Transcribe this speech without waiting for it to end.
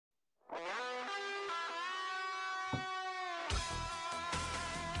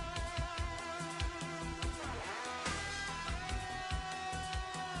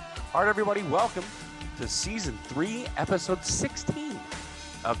All right, everybody, welcome to Season 3, Episode 16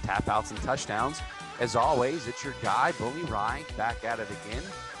 of Tap Outs and Touchdowns. As always, it's your guy, Bully Rye, back at it again.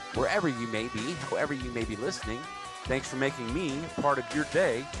 Wherever you may be, however you may be listening, thanks for making me part of your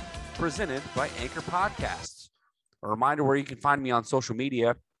day, presented by Anchor Podcasts. A reminder where you can find me on social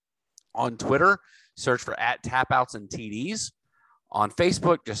media. On Twitter, search for @TapOutsAndTDs. On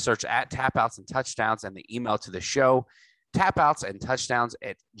Facebook, just search @TapOutsAndTouchdowns, and the email to the show,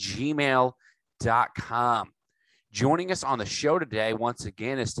 tapoutsandtouchdowns@gmail.com. Joining us on the show today, once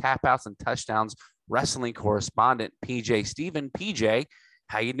again, is Tap Outs and Touchdowns wrestling correspondent PJ Steven. PJ,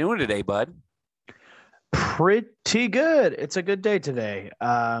 how you doing today, bud? Pretty good. It's a good day today.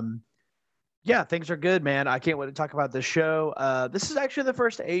 Yeah, things are good, man. I can't wait to talk about this show. This is actually the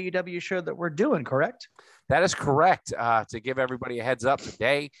first AEW show that we're doing, correct? That is correct. To give everybody a heads up,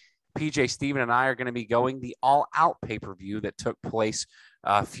 today, PJ Steven and I are going to be going the All Out pay-per-view that took place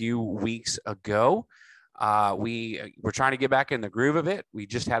a few weeks ago. We're trying to get back in the groove of it. We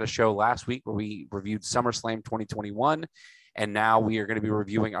just had a show last week where we reviewed SummerSlam 2021, and now we are going to be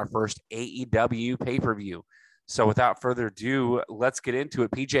reviewing our first AEW pay-per-view. So without further ado, let's get into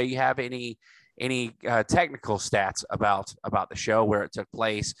it. PJ, you have any technical stats about the show, where it took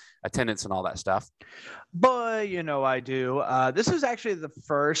place, attendance, and all that stuff? But I do. This is actually the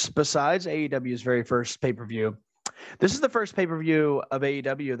first, besides AEW's very first pay-per-view. This is the first pay-per-view of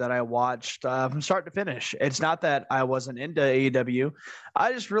AEW that I watched from start to finish. It's not that I wasn't into AEW.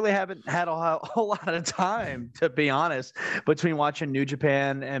 I just really haven't had a whole lot of time, to be honest, between watching New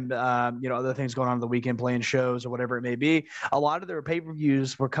Japan and other things going on the weekend, playing shows or whatever it may be. A lot of their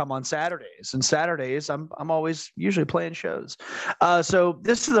pay-per-views will come on Saturdays, and Saturdays I'm always usually playing shows. So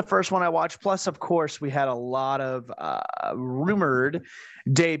this is the first one I watched. Plus, of course, we had a lot of rumored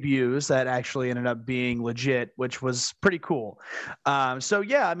debuts that actually ended up being legit, which was pretty cool.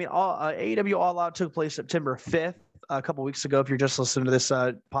 AEW All Out took place September 5th. A couple weeks ago. If you're just listening to this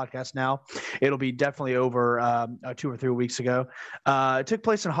podcast now, it'll be definitely over 2 or 3 weeks ago. It took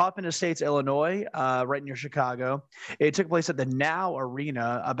place in Hoffman Estates, Illinois, right near Chicago. It took place at the Now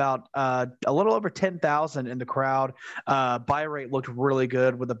Arena, about a little over 10,000 in the crowd. Buy rate looked really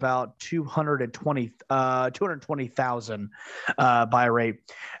good with about 220,000 buy rate.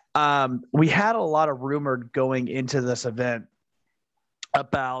 We had a lot of rumor going into this event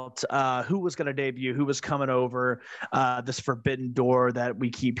about who was going to debut, who was coming over, this forbidden door that we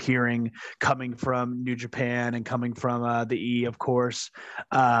keep hearing coming from New Japan and coming from the E, of course,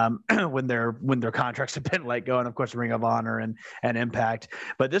 when their contracts have been let go, and of course Ring of Honor and Impact.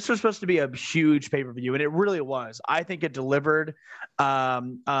 But this was supposed to be a huge pay-per-view, and it really was. I think it delivered.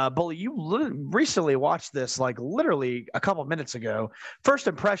 Bully, you recently watched this like literally a couple minutes ago. First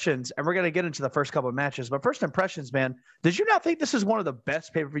impressions, and we're going to get into the first couple of matches, but first impressions, man, did you not think this is one of the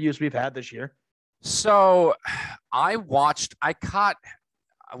best pay-per-views we've had this year? So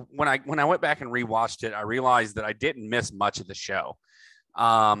when I went back and rewatched it, I realized that I didn't miss much of the show.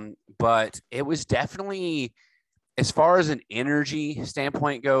 But it was definitely, as far as an energy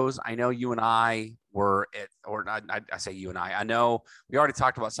standpoint goes, I know you and I were I say you and I know we already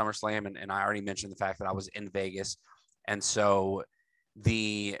talked about SummerSlam, and I already mentioned the fact that I was in Vegas. And so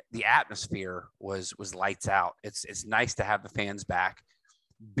the atmosphere was lights out. It's nice to have the fans back.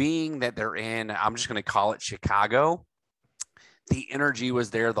 Being that they're in, I'm just going to call it Chicago, the energy was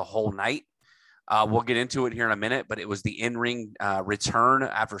there the whole night. We'll get into it here in a minute, but it was the in-ring return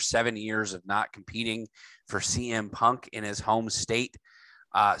after 7 years of not competing for CM Punk in his home state.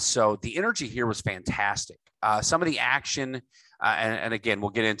 So the energy here was fantastic. Some of the action, and again,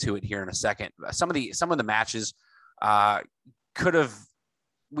 we'll get into it here in a second. Some of the matches I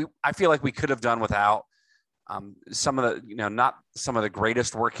feel like we could have done without. Some of the, not some of the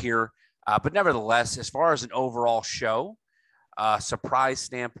greatest work here, but nevertheless, as far as an overall show, surprise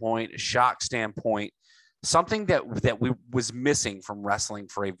standpoint, shock standpoint, something that we was missing from wrestling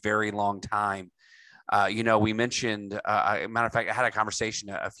for a very long time. We mentioned, matter of fact, I had a conversation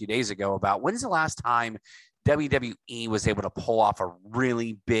a few days ago about when's the last time WWE was able to pull off a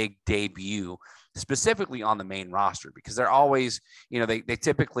really big debut, specifically on the main roster, because they're always, they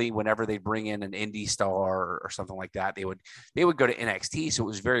typically, whenever they bring in an indie star or something like that, they would go to NXT. So it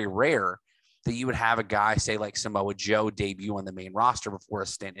was very rare that you would have a guy, say like Samoa Joe, debut on the main roster before a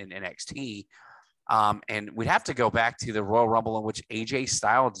stint in NXT. And we'd have to go back to the Royal Rumble in which AJ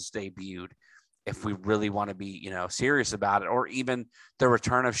Styles debuted if we really want to be, serious about it, or even the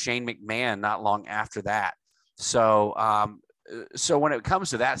return of Shane McMahon not long after that. So when it comes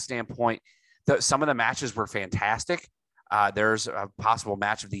to that standpoint, some of the matches were fantastic. There's a possible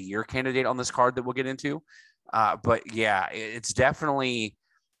match of the year candidate on this card that we'll get into. But yeah, it's definitely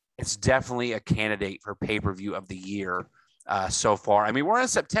it's definitely a candidate for pay-per-view of the year so far. I mean, we're in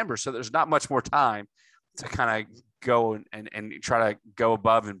September, so there's not much more time to kind of go and try to go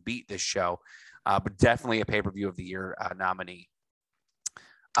above and beat this show. But definitely a pay-per-view of the year nominee.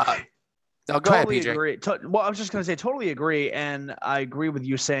 Go Totally ahead, PJ. agree. Well, I was just going to say, totally agree. And I agree with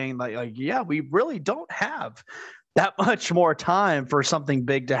you saying like, yeah, we really don't have that much more time for something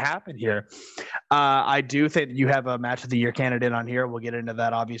big to happen here. I do think that you have a match of the year candidate on here. We'll get into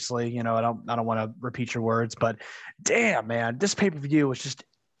that. Obviously, I don't want to repeat your words, but damn, man, this pay-per-view was just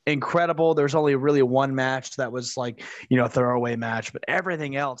incredible. There's only really one match that was like, a throwaway match, but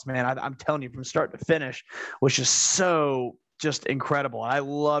everything else, man, I'm telling you, from start to finish was just incredible. I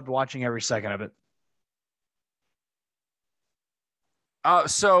loved watching every second of it.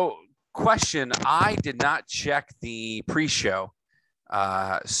 So question, I did not check the pre-show.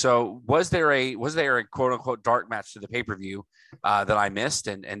 So was there a quote unquote dark match to the pay-per-view that I missed?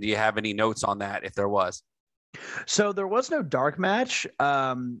 And do you have any notes on that if there was? So there was no dark match.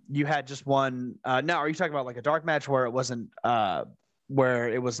 You had just one. Now, are you talking about like a dark match where it wasn't, where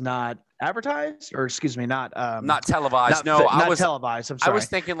it was not advertised, or excuse me, not televised? Not televised. I'm sorry. I was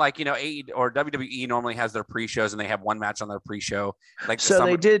thinking like AE or WWE normally has their pre-shows and they have one match on their pre-show. Like so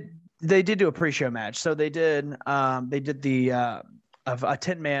they did do a pre-show match. So they did the of a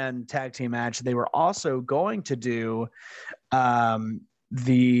 10-man tag team match. They were also going to do the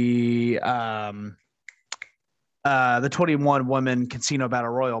 21 woman casino battle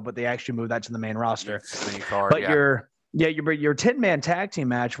royal, but they actually moved that to the main roster. Main card, but your 10-man tag team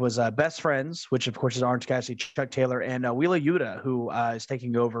match was Best Friends, which of course is Orange Cassidy, Chuck Taylor, and Wheeler Yuta, who is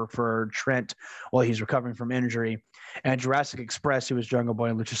taking over for Trent while he's recovering from injury, and Jurassic Express, who was Jungle Boy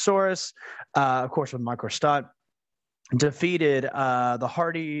and Luchasaurus, of course with Marco Stunt. Defeated the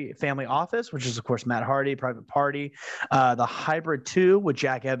Hardy Family Office, which is, of course, Matt Hardy, Private Party, the Hybrid 2 with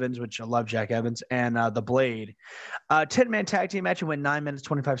Jack Evans, which I love Jack Evans, and the Blade. 10-man tag team match. It went 9 minutes,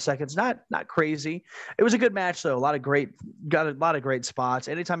 25 seconds. Not crazy. It was a good match, though. Got a lot of great spots.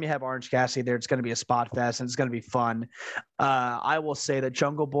 Anytime you have Orange Cassidy there, it's going to be a spot fest, and it's going to be fun. I will say that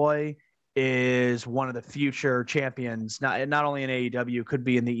Jungle Boy is one of the future champions, not only in AEW, could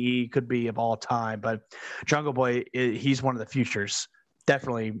be in the could be of all time, but Jungle Boy, he's one of the futures.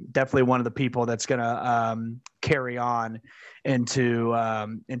 Definitely one of the people that's going to carry on into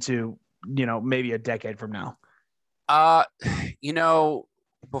maybe a decade from now.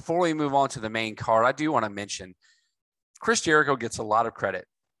 Before we move on to the main card, I do want to mention Chris Jericho gets a lot of credit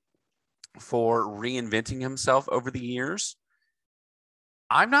for reinventing himself over the years.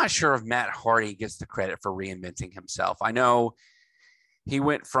 I'm not sure if Matt Hardy gets the credit for reinventing himself. I know he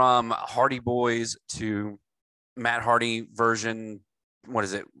went from Hardy Boys to Matt Hardy version, what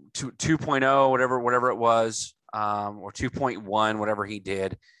is it, 2.0, whatever it was, or 2.1, whatever he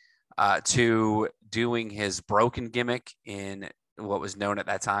did, to doing his broken gimmick in what was known at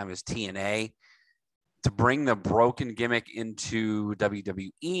that time as TNA, to bring the broken gimmick into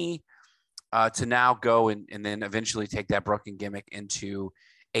WWE, to now go and then eventually take that broken gimmick into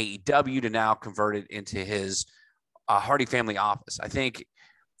AEW, to now convert it into his Hardy Family Office. I think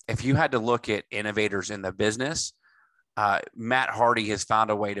if you had to look at innovators in the business, Matt Hardy has found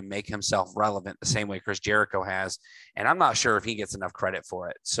a way to make himself relevant the same way Chris Jericho has, and I'm not sure if he gets enough credit for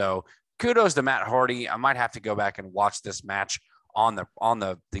it. So kudos to Matt Hardy. I might have to go back and watch this match on the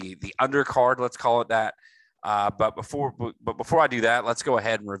undercard, let's call it that. But before I do that, let's go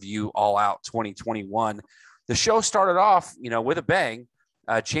ahead and review All Out 2021. The show started off, with a bang.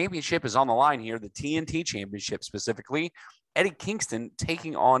 Championship is on the line here, the TNT Championship specifically. Eddie Kingston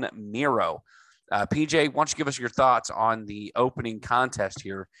taking on Miro. PJ, why don't you give us your thoughts on the opening contest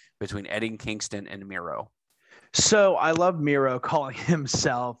here between Eddie Kingston and Miro? So I love Miro calling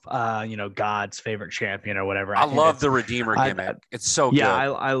himself, God's favorite champion or whatever. I love the Redeemer gimmick. It's so good. Yeah,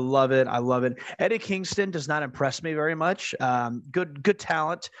 I love it. I love it. Eddie Kingston does not impress me very much. Good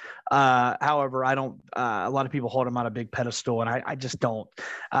talent. However, I don't. A lot of people hold him on a big pedestal, and I just don't.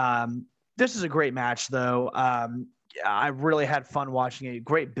 This is a great match, though. I really had fun watching it.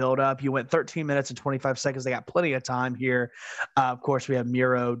 Great build-up. You went 13 minutes and 25 seconds. They got plenty of time here. Of course, we have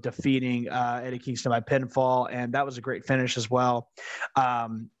Miro defeating Eddie Kingston by pinfall, and that was a great finish as well.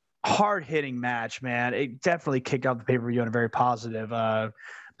 Hard-hitting match, man. It definitely kicked out the pay-per-view on a very positive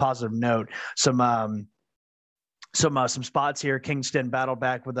note. Some spots here. Kingston battled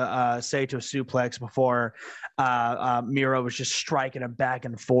back with a Sato suplex before Miro was just striking him back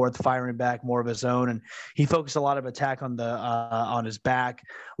and forth, firing back more of his own, and he focused a lot of attack on his back,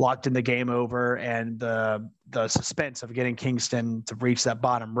 locked in the game over, and the suspense of getting Kingston to reach that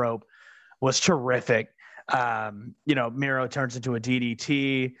bottom rope was terrific. Miro turns into a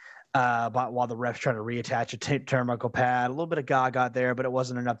DDT. While the ref's trying to reattach a turnbuckle pad, a little bit of gaga there, but it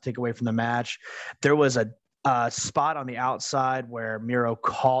wasn't enough to take away from the match. There was a spot on the outside where Miro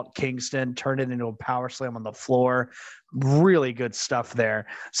caught Kingston, turned it into a power slam on the floor. Really good stuff there.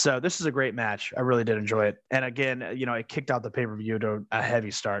 So this is a great match. I really did enjoy it. And again, it kicked out the pay-per-view to a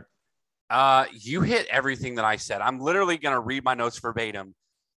heavy start. You hit everything that I said. I'm literally going to read my notes verbatim.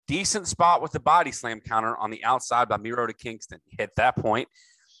 Decent spot with the body slam counter on the outside by Miro to Kingston. Hit that point.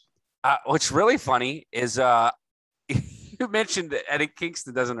 What's really funny is you mentioned that Eddie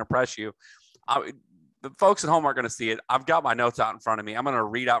Kingston doesn't impress you. The folks at home aren't going to see it. I've got my notes out in front of me. I'm going to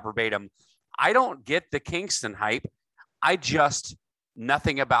read out verbatim. I don't get the Kingston hype.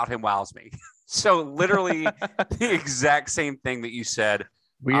 Nothing about him wows me. So literally the exact same thing that you said.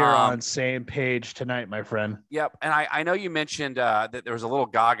 We are on same page tonight, my friend. Yep. And I know you mentioned that there was a little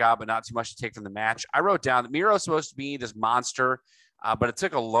gaga, but not too much to take from the match. I wrote down that Miro's supposed to be this monster, but it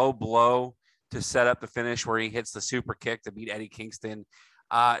took a low blow to set up the finish where he hits the super kick to beat Eddie Kingston.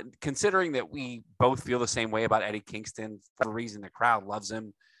 Considering that we both feel the same way about Eddie Kingston for the reason the crowd loves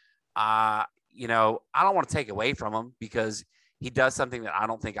him, I don't want to take away from him because he does something that I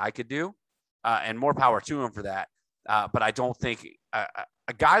don't think I could do, and more power to him for that. But I don't think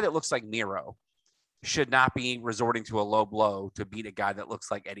a guy that looks like Miro should not be resorting to a low blow to beat a guy that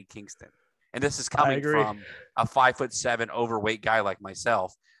looks like Eddie Kingston. And this is coming from a 5'7" overweight guy like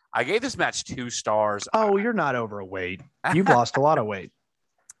myself. I gave this match 2 stars. Oh, you're not overweight. You've lost a lot of weight.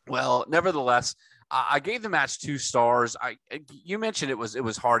 Well, nevertheless, I gave the match 2 stars. You mentioned it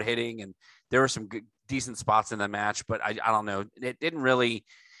was hard hitting and there were some decent spots in the match, but I don't know. It didn't really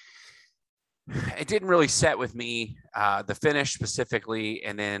set with me, the finish specifically.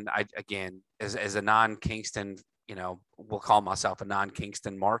 And then as a non-Kingston, we'll call myself a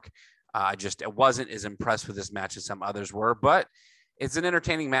non-Kingston mark. I wasn't as impressed with this match as some others were, but it's an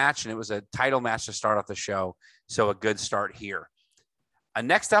entertaining match and it was a title match to start off the show. So a good start here.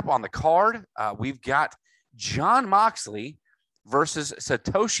 Next up on the card, we've got Jon Moxley versus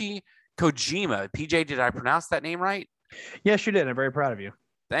Satoshi Kojima. PJ, did I pronounce that name right? Yes, you did. I'm very proud of you.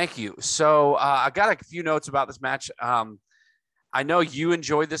 Thank you. So I got a few notes about this match. I know you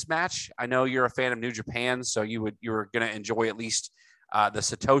enjoyed this match. I know you're a fan of New Japan, so you were going to enjoy at least the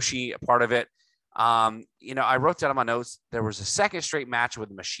Satoshi part of it. I wrote down in my notes, there was a second straight match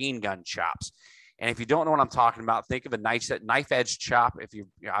with machine gun chops. And if you don't know what I'm talking about, think of a knife edge chop. If you're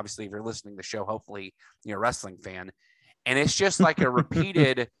listening to the show, hopefully you're a wrestling fan. And it's just like a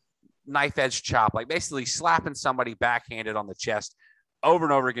repeated knife edge chop, like basically slapping somebody backhanded on the chest over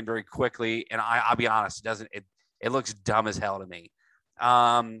and over again very quickly. And I'll be honest, it looks dumb as hell to me.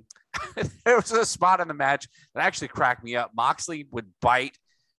 There was a spot in the match that actually cracked me up. Moxley would bite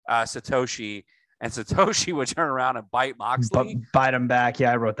Satoshi, and Satoshi would turn around and bite Moxley. Bite him back.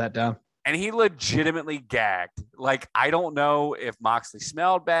 Yeah, I wrote that down. And he legitimately gagged. Like, I don't know if Moxley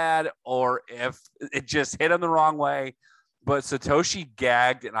smelled bad or if it just hit him the wrong way, but Satoshi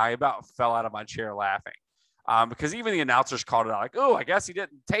gagged, and I about fell out of my chair laughing. Because even the announcers called it out, like, oh, I guess he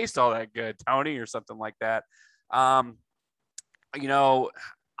didn't taste all that good, Tony, or something like that. I don't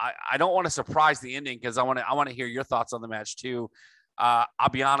want to surprise the ending because I want to hear your thoughts on the match too. I'll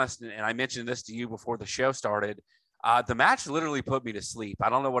be honest, and I mentioned this to you before the show started. The match literally put me to sleep. I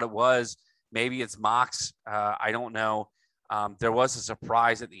don't know what it was. Maybe it's Mox. I don't know. There was a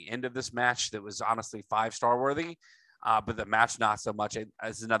surprise at the end of this match that was honestly 5-star worthy, but the match not so much.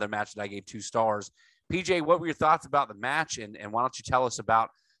 It's another match that I gave 2 stars. PJ, what were your thoughts about the match, and why don't you tell us about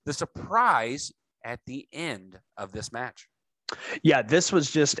the surprise at the end of this match? Yeah, this was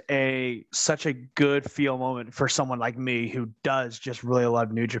just such a good feel moment for someone like me who does just really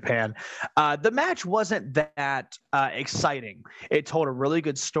love New Japan. The match wasn't that exciting. It told a really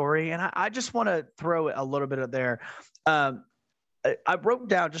good story, and I just want to throw a little bit of there. I wrote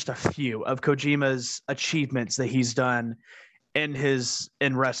down just a few of Kojima's achievements that he's done in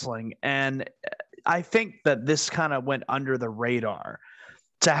wrestling, and I think that this kind of went under the radar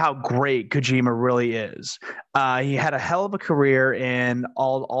to how great Kojima really is. He had a hell of a career in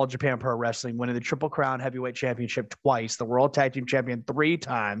all Japan Pro Wrestling, winning the Triple Crown Heavyweight Championship twice, the World Tag Team Champion 3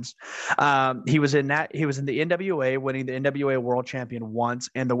 times. He was in the NWA, winning the NWA World Champion once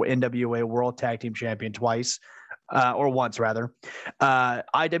and the NWA World Tag Team Champion twice. Or once rather,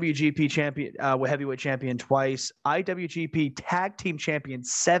 IWGP champion, heavyweight champion twice, IWGP tag team champion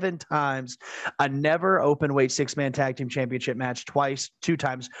 7 times, a never open weight 6-man tag team championship match 2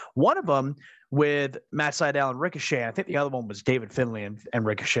 times. One of them with Matt Sydal and Ricochet. I think the other one was David Finlay and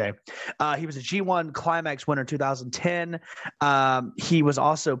Ricochet. He was a G1 Climax winner in 2010. He was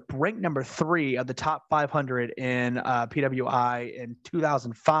also ranked number 3 of the top 500 in PWI in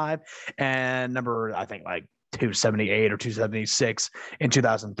 2005, and number, I think, like 278 or 276 in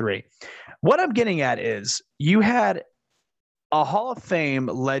 2003. What I'm getting at is you had a Hall of Fame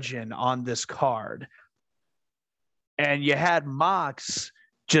legend on this card, and you had Mox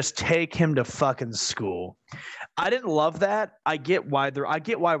just take him to fucking school. I didn't love that. I get why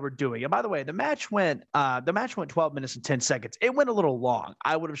we're doing it. By the way, the match went 12 minutes and 10 seconds. It went a little long.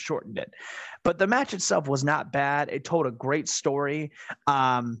 I would have shortened it. But the match itself was not bad. It told a great story.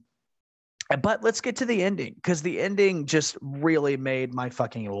 But let's get to the ending, because the ending just really made my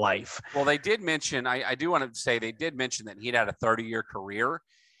fucking life. Well, they did mention, I do want to say they did mention that he'd had a 30-year career.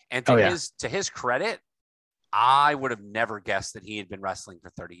 And to his credit, I would have never guessed that he had been wrestling for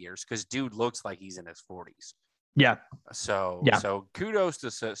 30 years, because dude looks like he's in his 40s. Yeah. So kudos to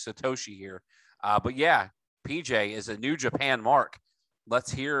Satoshi here. But yeah, PJ is a New Japan mark.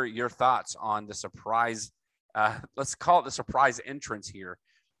 Let's hear your thoughts on the surprise. Let's call it the surprise entrance here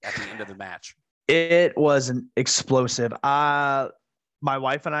at the end of the match. It was an explosive. My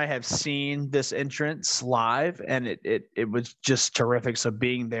wife and I have seen this entrance live, and it was just terrific. So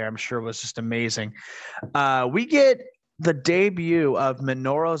being there, I'm sure, was just amazing. We get the debut of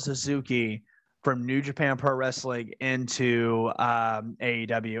Minoru Suzuki from New Japan Pro Wrestling into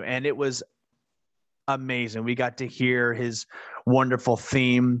AEW, and it was amazing. We got to hear his wonderful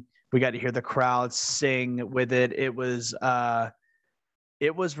theme. We got to hear the crowd sing with it. It was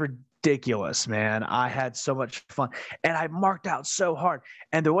ridiculous, man. I had so much fun, and I marked out so hard.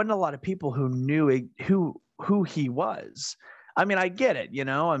 And there wasn't a lot of people who knew who he was. I mean, I get it,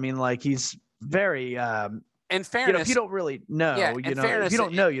 I mean, like, he's very. In fairness, if you don't really know, if you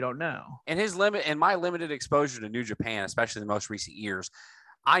don't know, you don't know. In my limited exposure to New Japan, especially the most recent years,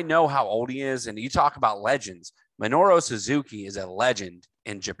 I know how old he is. And you talk about legends. Minoru Suzuki is a legend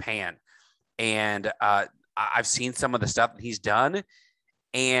in Japan, and I've seen some of the stuff that he's done.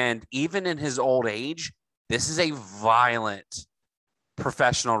 And even in his old age, this is a violent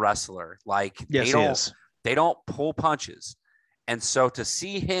professional wrestler. Like, yes, they don't pull punches. And so to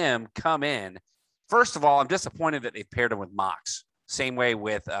see him come in, first of all, I'm disappointed that they've paired him with Mox. Same way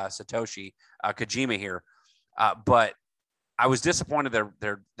with Satoshi Kojima here. But I was disappointed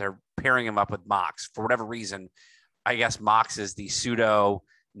they're pairing him up with Mox for whatever reason. I guess Mox is the pseudo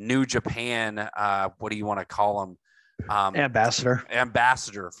New Japan. What do you want to call him? Ambassador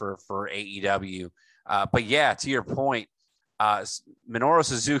for AEW. But yeah, to your point, Minoru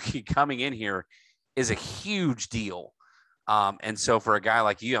Suzuki coming in here is a huge deal. And so for a guy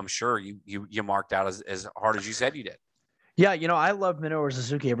like you, I'm sure you marked out as hard as you said you did. Yeah, I love Minoru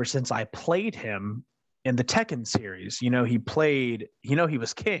Suzuki ever since I played him in the Tekken series. He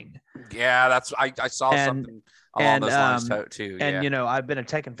was King. Yeah, I saw something along those lines too. Yeah. And I've been a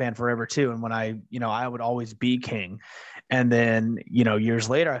Tekken fan forever too. And when I would always be King. And then years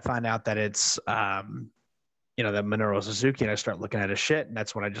later, I find out that it's that Minoru Suzuki, and I start looking at his shit, and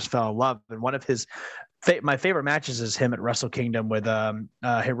that's when I just fell in love. And one of my favorite matches is him at Wrestle Kingdom with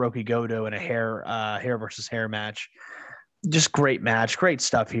Hiroki Goto in a hair versus hair match. Just great match, great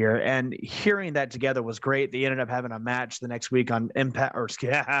stuff here. And hearing that together was great. They ended up having a match the next week on Impact, on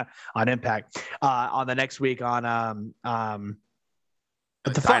the next week on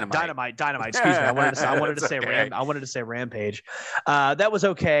Dynamite. Excuse me. I wanted to say Rampage. That was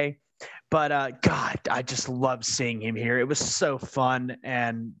okay. But God, I just love seeing him here. It was so fun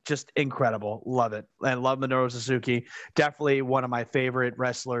and just incredible. Love it. And love Minoru Suzuki. Definitely one of my favorite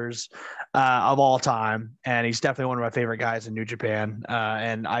wrestlers of all time. And he's definitely one of my favorite guys in New Japan.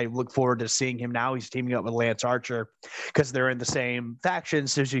 And I look forward to seeing him now. He's teaming up with Lance Archer because they're in the same faction,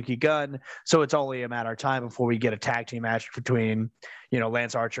 Suzuki Gun. So it's only a matter of time before we get a tag team match between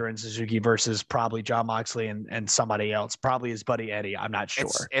Lance Archer and Suzuki versus probably Jon Moxley and somebody else, probably his buddy Eddie. I'm not sure.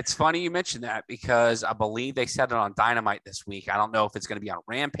 It's funny you mentioned that because I believe they said it on Dynamite this week. I don't know if it's going to be on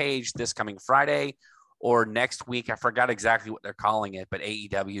Rampage this coming Friday or next week. I forgot exactly what they're calling it, but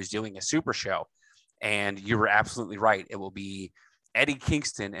AEW is doing a super show. And you were absolutely right. It will be Eddie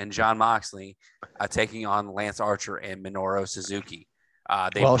Kingston and Jon Moxley taking on Lance Archer and Minoru Suzuki.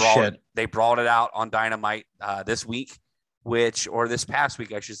 They brought it out on Dynamite this week. This past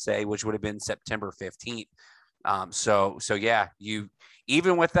week, I should say, which would have been September 15th. So yeah, you,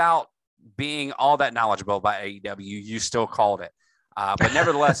 even without being all that knowledgeable about AEW, you still called it. But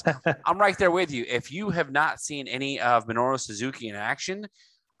nevertheless, I'm right there with you. If you have not seen any of Minoru Suzuki in action,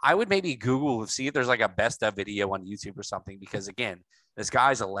 I would maybe Google to see if there's like a best of video on YouTube or something, because again, this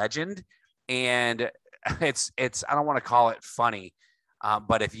guy's a legend. And it's I don't want to call it funny,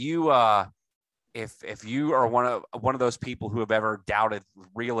 but if you are one of those people who have ever doubted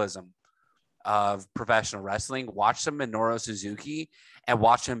realism of professional wrestling, watch some Minoru Suzuki and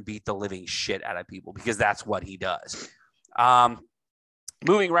watch him beat the living shit out of people, because that's what he does.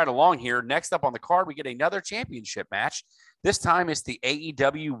 Moving right along here, next up on the card, we get another championship match. This time it's the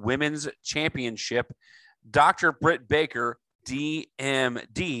AEW Women's Championship. Dr. Britt Baker,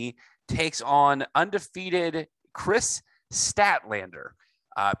 DMD, takes on undefeated Chris Statlander.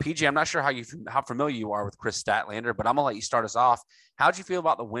 PJ, I'm not sure how familiar you are with Chris Statlander, but I'm going to let you start us off. How'd you feel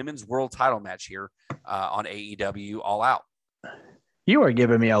about the women's world title match here on AEW All Out? You are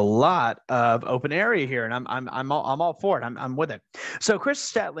giving me a lot of open area here, and I'm all for it. I'm with it. So Chris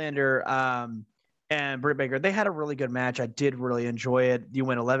Statlander and Britt Baker, they had a really good match. I did really enjoy it. You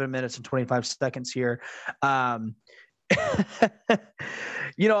went 11 minutes and 25 seconds here. You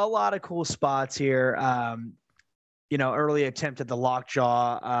know, a lot of cool spots here. You know, early attempt at the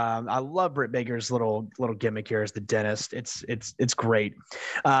lockjaw. I love Britt Baker's little gimmick here as the dentist. It's great.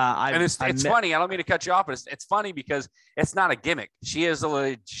 And it's funny. I don't mean to cut you off, but it's funny because it's not a gimmick. She is a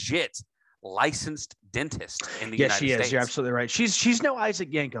legit licensed dentist in the United States. Yes, she is. You're absolutely right. She's no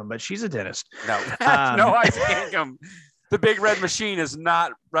Isaac Yankem, but she's a dentist. No, no Isaac Yankem. The Big Red Machine is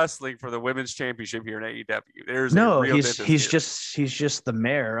not wrestling for the women's championship here in AEW. He's just the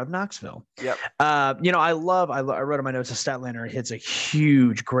mayor of Knoxville. Yep. You know, I wrote in my notes that Statlander hits a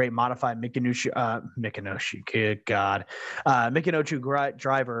huge, great modified Mikinochu, good God, Mikinochu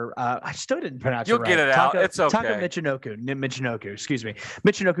driver. I still didn't pronounce it right. You'll get it out. It's okay. Taka Michinoku, excuse me.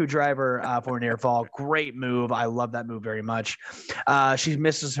 Michinoku driver for an air fall. Great move. I love that move very much. She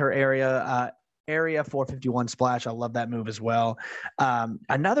misses her area 451 splash. I love that move as well.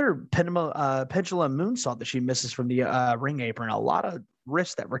 Another pendulum moonsault that she misses from the ring apron. A lot of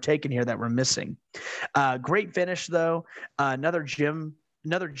risks that were taken here that we're missing. Great finish though. Another gym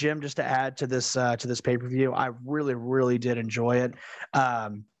just to add to this pay-per-view. I really did enjoy it.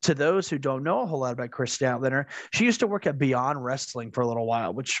 To those who don't know a whole lot about Chris Statlander, she used to work at Beyond Wrestling for a little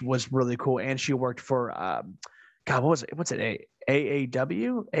while, which was really cool. And she worked for God, what was it? What's it?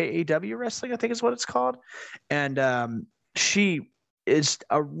 AEW Wrestling, I think is what it's called. And she is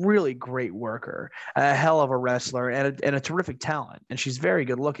a really great worker, a hell of a wrestler, and a terrific talent. And she's very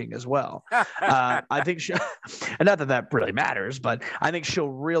good looking as well. I think and not that really matters, but I think she'll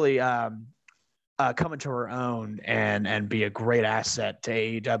really come into her own and be a great asset to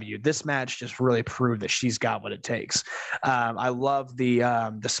AEW. This match just really proved that she's got what it takes. I love the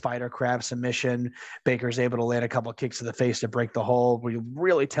spider crab submission. Baker's able to land a couple of kicks to the face to break the hold. We're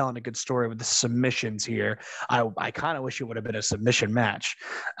really telling a good story with the submissions here. I kind of wish it would have been a submission match,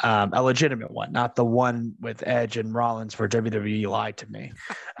 a legitimate one, not the one with Edge and Rollins for WWE lied to me.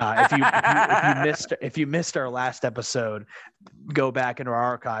 If you missed our last episode, go back into our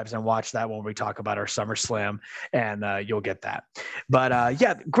archives and watch that when we talk about our SummerSlam, and you'll get that. But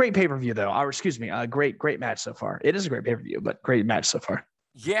yeah, great pay-per-view though. Or excuse me, great match so far. It is a great pay-per-view, but great match so far.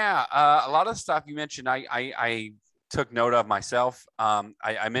 Yeah, a lot of stuff you mentioned, I took note of myself.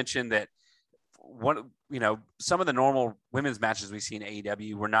 I mentioned that some of the normal women's matches we see in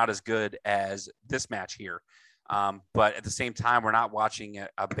AEW were not as good as this match here. But at the same time, we're not watching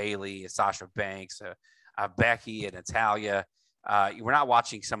a Bayley, a Sasha Banks, a Becky, and Natalya. We're not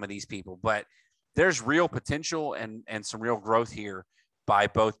watching some of these people, but there's real potential and some real growth here by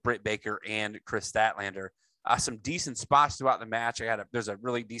both Britt Baker and Chris Statlander. Some decent spots throughout the match. There's a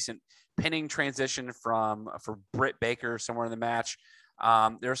really decent pinning transition for Britt Baker somewhere in the match.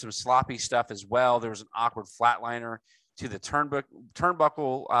 There was some sloppy stuff as well. There was an awkward flatliner to the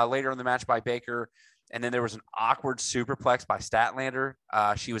turnbuckle later in the match by Baker. And then there was an awkward superplex by Statlander.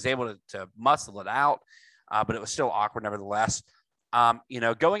 She was able to muscle it out, but it was still awkward nevertheless.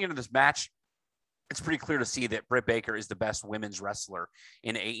 Going into this match, it's pretty clear to see that Britt Baker is the best women's wrestler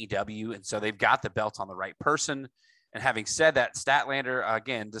in AEW. And so they've got the belt on the right person. And having said that, Statlander,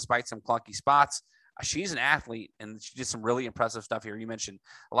 again, despite some clunky spots, she's an athlete and she did some really impressive stuff here. You mentioned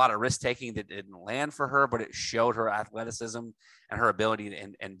a lot of risk taking that didn't land for her, but it showed her athleticism and her ability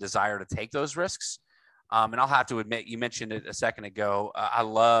and desire to take those risks. And I'll have to admit, you mentioned it a second ago. I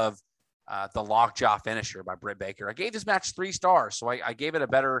love the lockjaw finisher by Britt Baker. I gave this match 3 stars, so I gave it a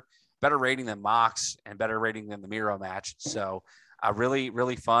better rating than Mox and better rating than the Miro match. So a really,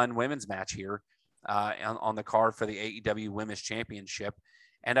 really fun women's match here on the card for the AEW Women's Championship.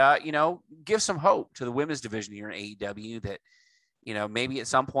 And, give some hope to the women's division here in AEW that, maybe at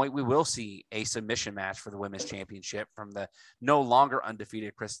some point we will see a submission match for the women's championship from the no longer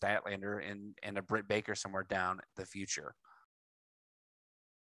undefeated Chris Statlander and a Britt Baker somewhere down the future.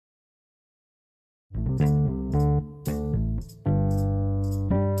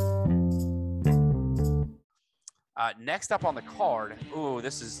 Next up on the card,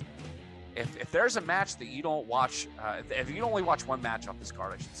 this is if there's a match that you don't watch, if you only watch one match off this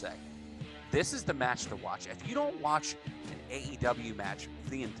card, I should say, this is the match to watch. If you don't watch an AEW match for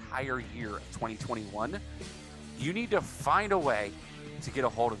the entire year of 2021, you need to find a way to get a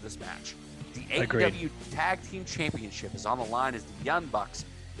hold of this match. The AEW Tag Team Championship is on the line as the Young Bucks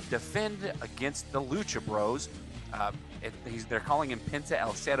defend against the Lucha Bros. They're calling him Penta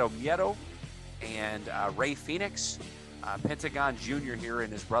El Cero Miedo and Rey Fenix. Pentagon Jr. here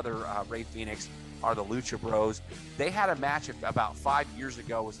and his brother Rey Fenix are the Lucha Bros. They had a match about 5 years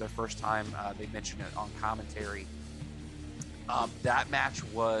ago. Was their first time they mentioned it on commentary. That match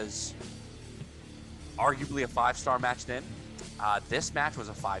was arguably a 5-star match then. This match was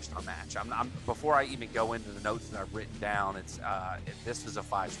a 5-star match. Before I even go into the notes that I've written down, this was a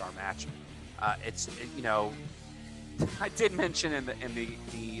 5-star match. I did mention in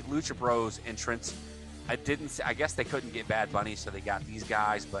the Lucha Bros entrance, I guess they couldn't get Bad Bunny, so they got these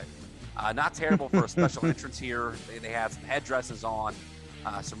guys, but not terrible for a special entrance here. They had some headdresses on,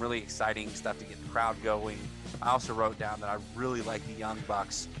 some really exciting stuff to get the crowd going. I also wrote down that I really like the Young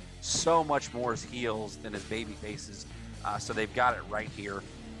Bucks so much more as heels than as baby faces, so they've got it right here.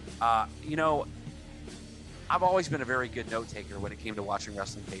 I've always been a very good note taker when it came to watching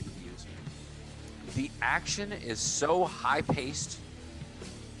wrestling pay-per-views. The action is so high-paced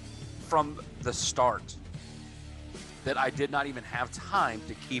from the start that I did not even have time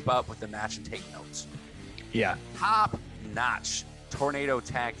to keep up with the match and take notes. Yeah. Top-notch tornado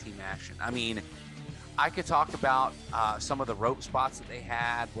tag team action. I mean, I could talk about some of the rope spots that they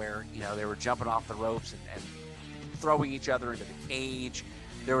had where, they were jumping off the ropes and throwing each other into the cage.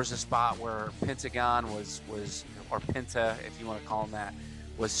 There was a spot where Pentagon was or Penta, if you want to call him that,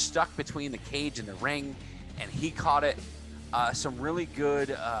 was stuck between the cage and the ring, and he caught it. Some really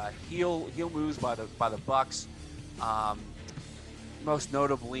good heel moves by the Bucks. Most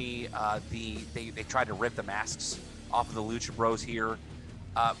notably, they tried to rip the masks off of the Lucha Bros here.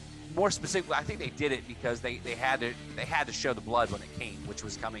 More specifically, I think they did it because they had to show the blood when it came, which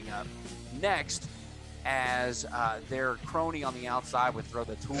was coming up next, as their crony on the outside would throw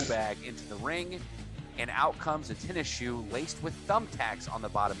the tool bag into the ring, and out comes a tennis shoe laced with thumbtacks on the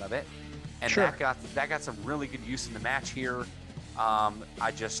bottom of it, and sure. that got some really good use in the match here.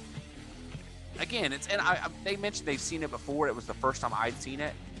 They mentioned they've seen it before. It was the first time I'd seen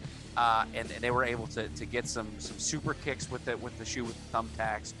it, and they were able to get some super kicks with the shoe with the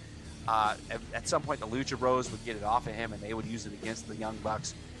thumbtacks. At some point, the Lucha Bros would get it off of him, and they would use it against the Young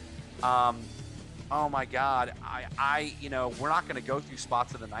Bucks. Oh my God! We're not going to go through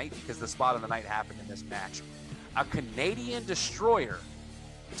spots of the night because the spot of the night happened in this match. A Canadian Destroyer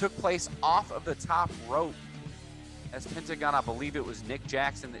took place off of the top rope as Pentagon, I believe it was Nick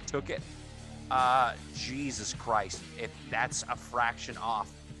Jackson that took it. Jesus Christ! If that's a fraction off,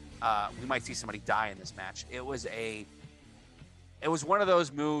 we might see somebody die in this match. It was one of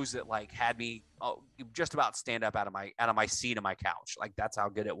those moves that had me just about stand up out of my seat on my couch. That's how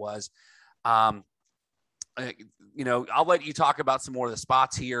good it was. I'll let you talk about some more of the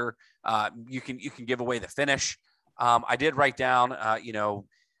spots here. You can give away the finish. I did write down,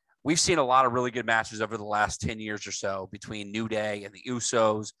 we've seen a lot of really good matches over the last 10 years or so between New Day and the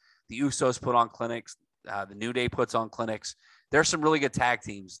Usos. The Usos put on clinics. The New Day puts on clinics. There's some really good tag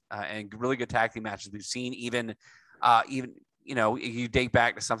teams and really good tag team matches we've seen. Even you date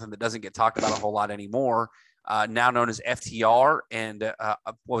back to something that doesn't get talked about a whole lot anymore. Now known as FTR and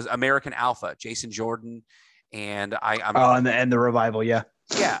what was American Alpha, Jason Jordan, and and the Revival, yeah.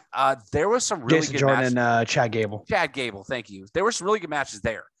 There was some really Jason good Jordan matches. and Chad Gable. Chad Gable, thank you. There were some really good matches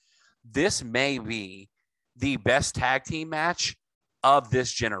there. This may be the best tag team match of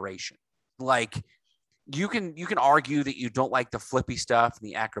this generation. You can argue that you don't like the flippy stuff and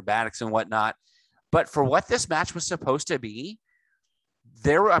the acrobatics and whatnot, but for what this match was supposed to be,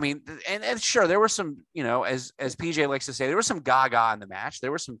 there were some, as PJ likes to say, there was some gaga in the match.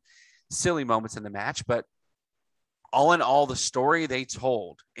 There were some silly moments in the match, but all in all, the story they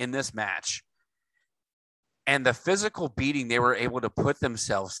told in this match and the physical beating they were able to put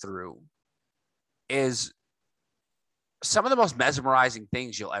themselves through is some of the most mesmerizing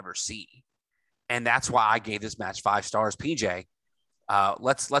things you'll ever see. And that's why I gave this match 5 stars. PJ,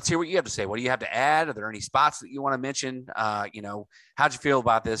 let's hear what you have to say. What do you have to add? Are there any spots that you want to mention? How'd you feel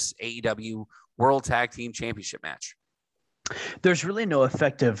about this AEW World Tag Team Championship match? There's really no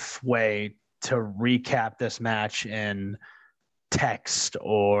effective way to recap this match in text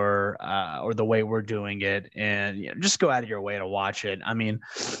or the way we're doing it, and just go out of your way to watch it. I mean,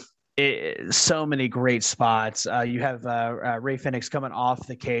 so many great spots. You have Ray Phoenix coming off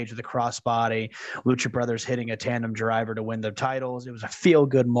the cage with a crossbody, Lucha Brothers hitting a tandem driver to win the titles. It was a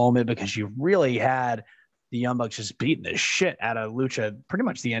feel-good moment because you really had the Young Bucks just beating the shit out of Lucha pretty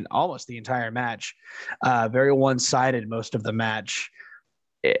much almost the entire match. Very one-sided most of the match.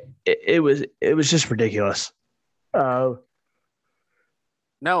 It was just ridiculous. No,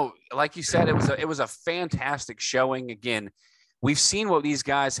 like you said, it was a fantastic showing. Again, we've seen what these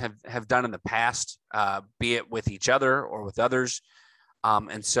guys have done in the past, be it with each other or with others.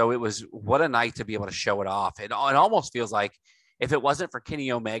 And so it was what a night to be able to show it off. It almost feels like if it wasn't for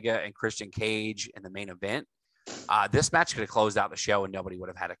Kenny Omega and Christian Cage in the main event, this match could have closed out the show and nobody would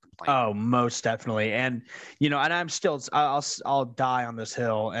have had a complaint. Oh, most definitely. And, and I'm still, I'll die on this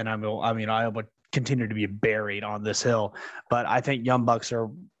hill, and I will continue to be buried on this hill. But I think Young Bucks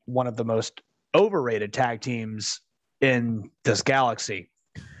are one of the most overrated tag teams in this galaxy.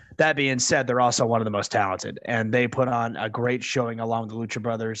 That being said, they're also one of the most talented, and they put on a great showing along with the Lucha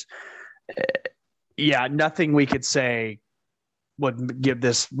Brothers. Yeah, nothing we could say would give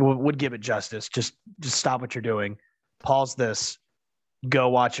it justice. Just stop what you're doing, pause this, go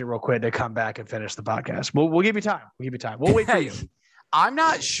watch it real quick, then come back and finish the podcast. We'll give you time. We'll wait for you. I'm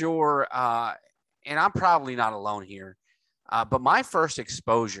not sure, and I'm probably not alone here, but my first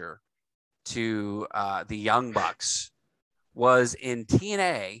exposure to the Young Bucks was in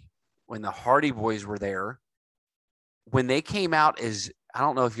TNA when the Hardy Boys were there. When they came out as, I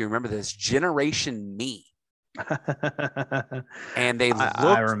don't know if you remember this, Generation Me. And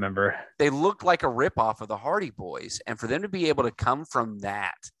I remember they looked like a ripoff of the Hardy Boys. And for them to be able to come from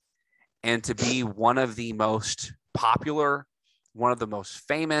that and to be one of the most popular, one of the most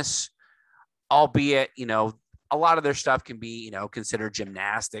famous, albeit, a lot of their stuff can be, considered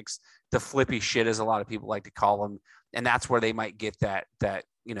gymnastics, the flippy shit, as a lot of people like to call them. And that's where they might get that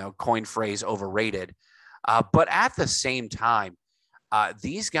coin phrase overrated. But at the same time,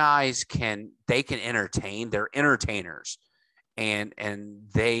 these guys can entertain. They're entertainers, and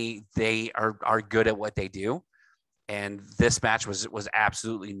they are good at what they do. And this match was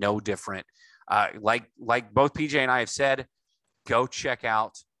absolutely no different. Like both PJ and I have said, go check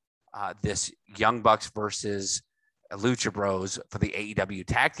out this Young Bucks versus Lucha Bros for the AEW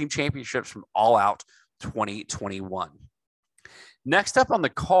Tag Team Championships from All Out 2021. Next up on the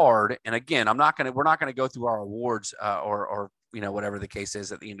card, and again, we're not going to go through our awards or whatever the case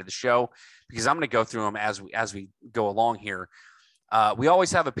is at the end of the show, because I'm going to go through them as we go along here. We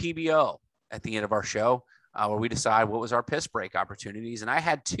always have a PBO at the end of our show where we decide what was our piss break opportunities, and I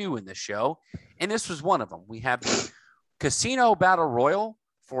had two in this show, and this was one of them. We have the Casino Battle Royal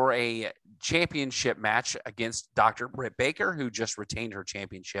for a championship match against Dr. Britt Baker, who just retained her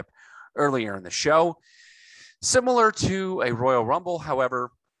championship earlier in the show. Similar to a Royal Rumble,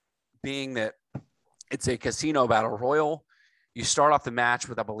 however, being that it's a Casino Battle Royal, you start off the match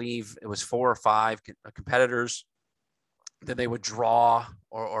with, I believe it was 4 or 5 competitors. Then they would draw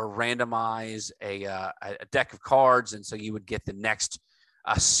or randomize a deck of cards, and so you would get the next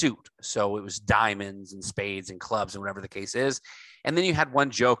suit. So it was diamonds and spades and clubs and whatever the case is. And then you had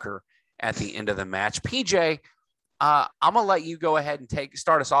one joker at the end of the match. PJ, I'm going to let you go ahead and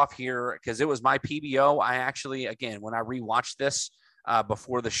start us off here, because it was my PBO. I actually, again, when I rewatched this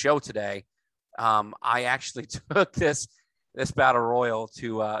before the show today, I actually took this battle royal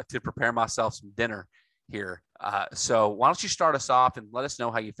to prepare myself some dinner here. So why don't you start us off and let us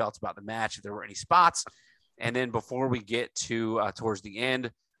know how you felt about the match, if there were any spots. And then before we get to towards the end,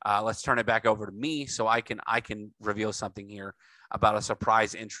 let's turn it back over to me so I can reveal something here about a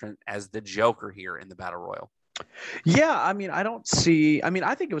surprise entrant as the Joker here in the battle royal. Yeah, I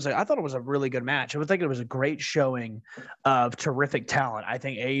thought it was a really good match. I think it was a great showing of terrific talent. I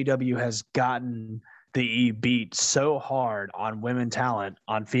think AEW has gotten the E beat so hard on women talent,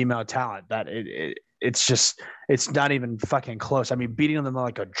 on female talent, that it's not even fucking close. I mean, beating them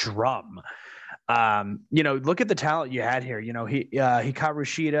like a drum. Look at the talent you had here. Hikaru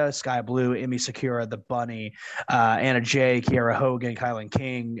Shida, Sky Blue, Emi Sakura, The Bunny, Anna Jay, Kiera Hogan, Kylan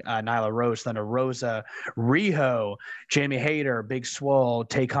King, Nyla Rose, Thunder Rosa, Riho, Jamie Hayter, Big Swole,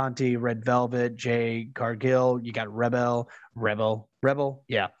 Tay Conti, Red Velvet, Jay Cargill. You got Rebel.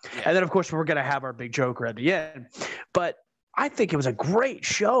 Yeah. And then, of course, we're going to have our big Joker at the end. But I think it was a great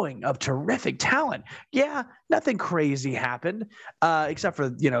showing of terrific talent. Yeah, nothing crazy happened except for,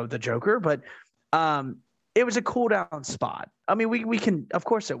 the Joker. But it was a cool down spot. I mean, we can, of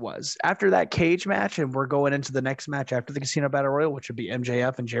course it was. After that cage match, and we're going into the next match after the Casino Battle Royal, which would be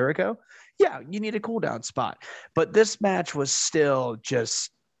MJF and Jericho. Yeah, you need a cool down spot. But this match was still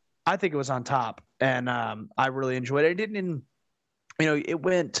just, I think it was on top. And I really enjoyed it. I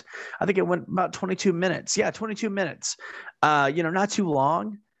think it went about 22 minutes. Yeah, 22 minutes. Not too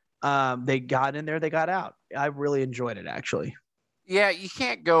long. They got in there, they got out. I really enjoyed it, actually. Yeah, you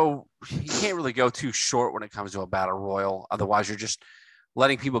can't really go too short when it comes to a battle royal. Otherwise, you're just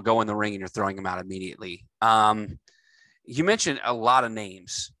letting people go in the ring and you're throwing them out immediately. You mentioned a lot of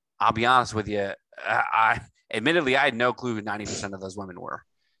names. I'll be honest with you. Admittedly, I had no clue who 90% of those women were.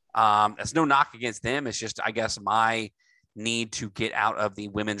 That's no knock against them. It's just, I guess, my need to get out of the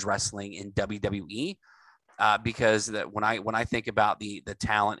women's wrestling in WWE. Because when I think about the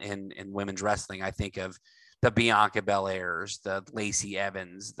talent in women's wrestling, I think of the Bianca Belairs, the Lacey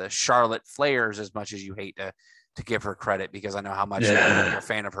Evans, the Charlotte Flairs, as much as you hate to give her credit, because I know how much you're a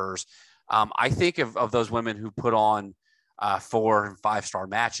fan of hers. I think of those women who put on 4 and 5 star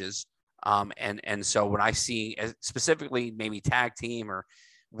matches. And so when I see specifically maybe tag team or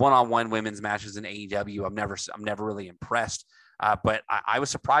one-on-one women's matches in AEW, I'm never really impressed. But I was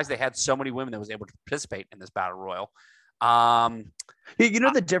surprised they had so many women that was able to participate in this battle royal.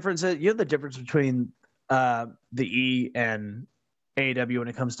 The difference. The difference between the E and AEW when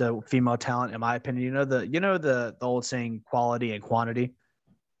it comes to female talent, in my opinion. The old saying, quality and quantity.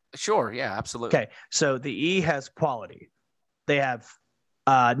 Sure. Yeah. Absolutely. Okay. So the E has quality. They have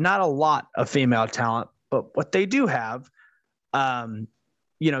not a lot of female talent, but what they do have,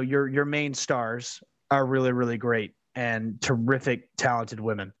 your main stars are really, really great and terrific, talented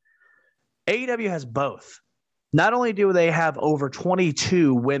women. AEW has both. Not only do they have over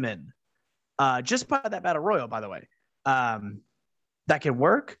 22 women, just by that battle royal, by the way, that can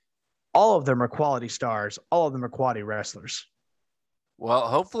work, all of them are quality stars. All of them are quality wrestlers. Well,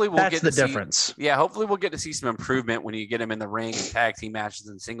 hopefully That's the difference. Yeah, hopefully we'll get to see some improvement when you get them in the ring and tag team matches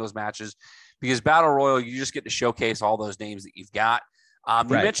and singles matches, because battle royal, you just get to showcase all those names that you've got. You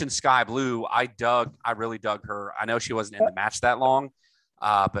mentioned Sky Blue. I really dug her. I know she wasn't in the match that long,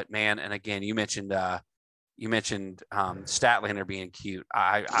 but man, and again, you mentioned Statlander being cute.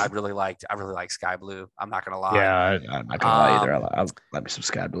 I really liked Sky Blue. I'm not gonna lie. Yeah, I'm not gonna lie either. I love me some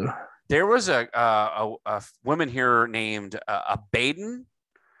Sky Blue. There was a woman here named Abaddon.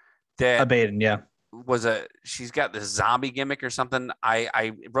 Yeah. She's got this zombie gimmick or something.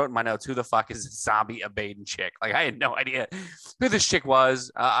 I wrote in my notes, who the fuck is this zombie Abaddon chick? Like, I had no idea who this chick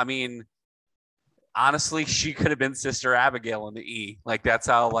was. I mean, honestly, she could have been Sister Abigail in the E. Like, that's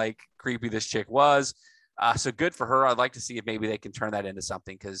how like creepy this chick was. So good for her. I'd like to see if maybe they can turn that into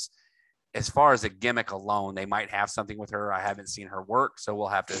something, because as far as a gimmick alone, they might have something with her. I haven't seen her work, so we'll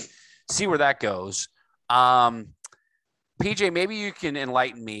have to see where that goes. PJ, maybe you can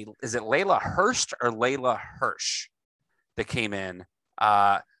enlighten me. Is it Layla Hurst or Layla Hirsch that came in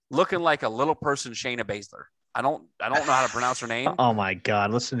looking like a little person Shayna Baszler? I don't know how to pronounce her name. Oh my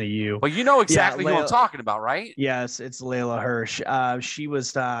God, listen to you. Well, you know exactly who I'm talking about, right? Yes, it's Layla Hirsch. She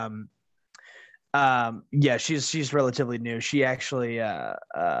was she's relatively new. She actually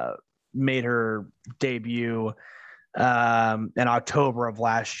made her debut in October of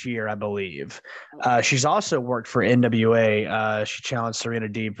last year, I believe. She's also worked for NWA. She challenged Serena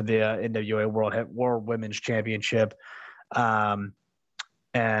Deeb for the NWA World Women's Championship. So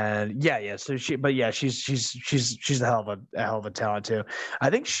she's a hell of a talent too. I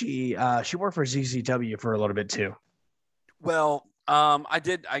think she worked for ZZW for a little bit too. Well,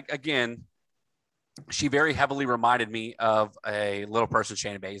 again, she very heavily reminded me of a little person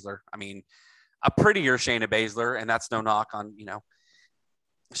Shayna Baszler. I mean, a prettier Shayna Baszler, and that's no knock on,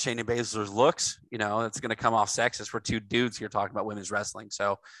 Shayna Baszler's looks. It's going to come off sexist. We're two dudes here talking about women's wrestling.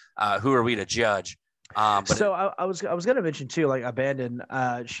 So who are we to judge? I was going to mention too, like Abandon,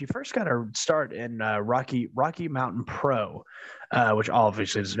 she first got her start in Rocky Mountain Pro, which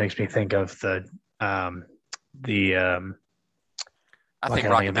obviously just makes me think of the I think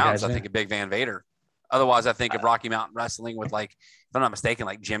Rocky Mountains. I think of Big Van Vader. Otherwise, I think of Rocky Mountain Wrestling with, like, if I'm not mistaken,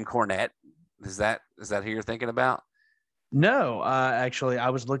 like Jim Cornette. Is that who you're thinking about? No, actually, I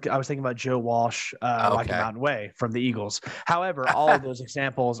was thinking about Joe Walsh, Rocky Mountain Way from the Eagles. However, all of those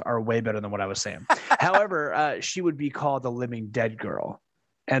examples are way better than what I was saying. However, she would be called the Living Dead Girl.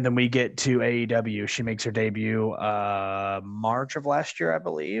 And then we get to AEW. She makes her debut March of last year, I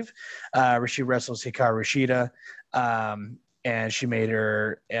believe, where she wrestles Hikaru Shida. And she made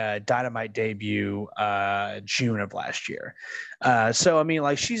her Dynamite debut June of last year. So I mean,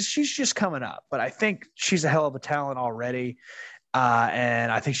 like, she's just coming up, but I think she's a hell of a talent already,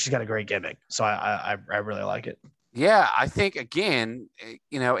 and I think she's got a great gimmick. So I really like it. Yeah, I think again,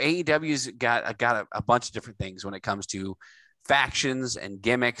 AEW's got a bunch of different things when it comes to factions and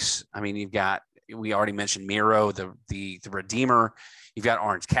gimmicks. I mean, we already mentioned Miro, the Redeemer. You've got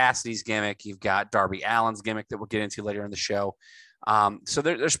Orange Cassidy's gimmick. You've got Darby Allin's gimmick that we'll get into later in the show. So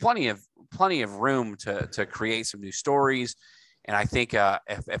there's plenty of room to create some new stories. And I think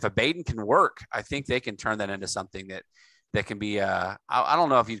if a Baden can work, I think they can turn that into something that can be I don't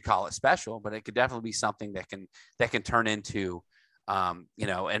know if you'd call it special, but it could definitely be something that can turn into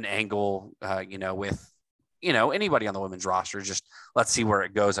an angle with anybody on the women's roster. Just let's see where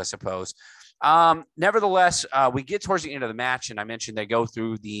it goes, I suppose. Nevertheless, we get towards the end of the match, and I mentioned they go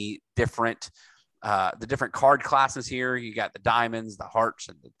through the different card classes here. You got the diamonds, the hearts,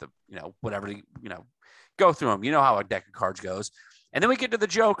 and the whatever, go through them. You know how a deck of cards goes. And then we get to the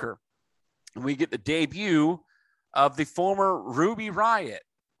Joker, and we get the debut of the former Ruby Riott,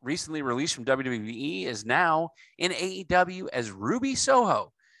 recently released from WWE, is now in AEW as Ruby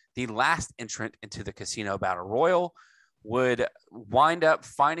Soho, the last entrant into the Casino Battle Royal, would wind up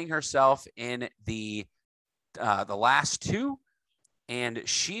finding herself in the last two, and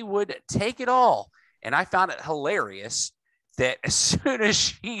she would take it all. And I found it hilarious that as soon as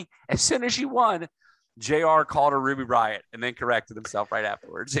she won, JR called her Ruby Riott and then corrected himself right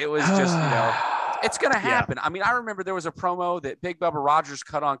afterwards. It was just, it's going to happen. Yeah. I mean, I remember there was a promo that Big Bubba Rogers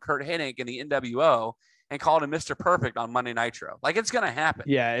cut on Kurt Hennig in the NWO and called him Mr. Perfect on Monday Nitro. Like, it's going to happen.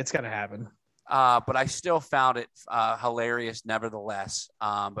 Yeah, it's going to happen. But I still found it hilarious nevertheless.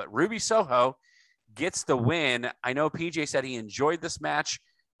 But Ruby Soho gets the win. I know PJ said he enjoyed this match.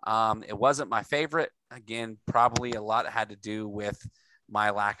 It wasn't my favorite. Again, probably a lot had to do with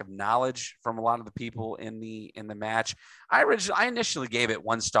my lack of knowledge from a lot of the people in the match. I initially gave it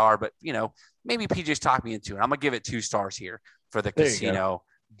 1 star, but maybe PJ's talked me into it. I'm gonna give it 2 stars here for the Casino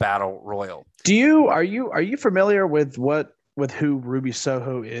Battle Royal. Are you familiar with who Ruby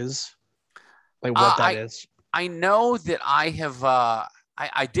Soho is? Like what that is? I know that I have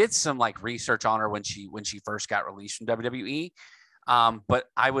I did some like research on her when she first got released from WWE. But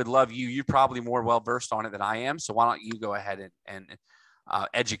I would love you're probably more well versed on it than I am. So why don't you go ahead and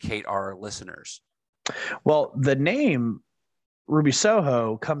educate our listeners? Well, the name Ruby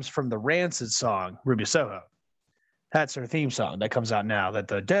Soho comes from the Rancid song Ruby Soho. That's her theme song that comes out now. That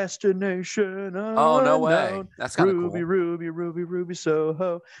the destination. Oh, no way! That's kind of cool. Ruby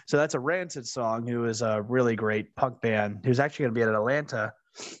Soho. So that's a Rancid song. Who is a really great punk band who's actually going to be at Atlanta,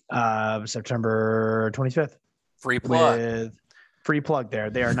 September 25th. Free plug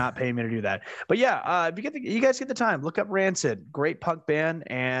there. They are not paying me to do that. But yeah, if you guys get the time, look up Rancid. Great punk band,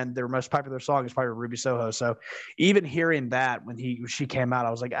 and their most popular song is probably Ruby Soho. So even hearing that when she came out,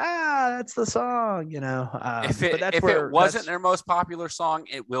 I was like, that's the song, If it wasn't their most popular song,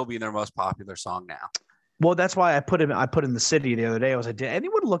 it will be their most popular song now. Well, that's why I put in the city the other day. I was like, did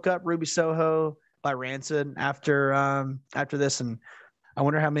anyone look up Ruby Soho by Rancid after this? And I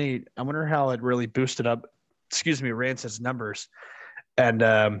wonder how it really boosted up, Rancid's numbers. And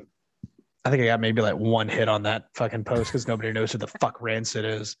I think I got maybe like 1 hit on that fucking post because nobody knows who the fuck Rancid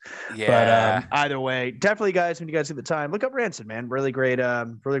is. Yeah. But either way, definitely, guys, when you guys get the time, look up Rancid, man. Really great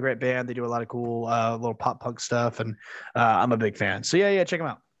band. They do a lot of cool little pop punk stuff, and I'm a big fan. So yeah, check them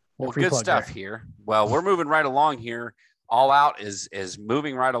out. Well, good stuff here. Well, we're moving right along here. All Out is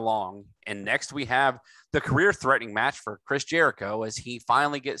moving right along, and next we have the career-threatening match for Chris Jericho as he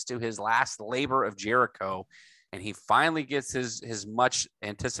finally gets to his last labor of Jericho. And he finally gets his much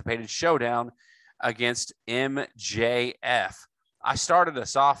anticipated showdown against MJF. I started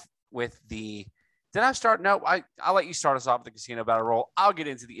us off with Did I start? No, I'll let you start us off with the Casino Battle Royal. I'll get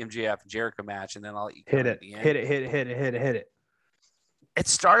into the MJF and Jericho match, and then I'll let you hit it. It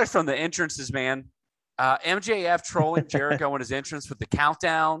started from the entrances, man. MJF trolling Jericho in his entrance with the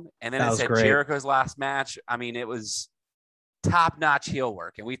countdown, and then it said great. Jericho's last match. I mean, it was top-notch heel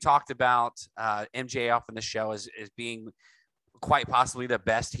work. And we talked about MJF in the show as being quite possibly the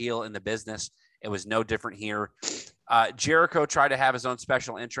best heel in the business. It was no different here. Jericho tried to have his own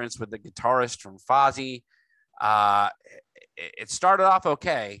special entrance with the guitarist from Fozzy. It started off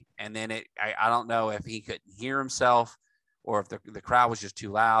okay, and then I don't know if he couldn't hear himself or if the crowd was just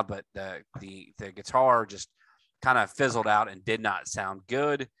too loud, but the guitar just kind of fizzled out and did not sound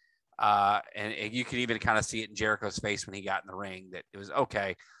good. And you could even kind of see it in Jericho's face when he got in the ring that it was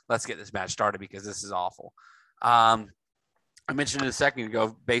okay. Let's get this match started because this is awful. I mentioned it a second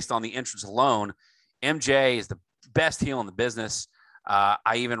ago, based on the entrance alone, MJ is the best heel in the business. I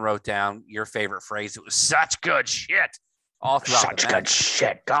even wrote down your favorite phrase. It was such good shit all throughout the match. Such good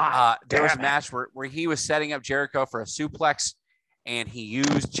shit. God, there was a match where he was setting up Jericho for a suplex, and he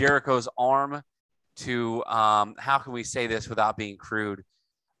used Jericho's arm to, how can we say this without being crude?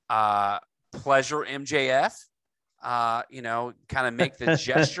 Pleasure MJF, kind of make the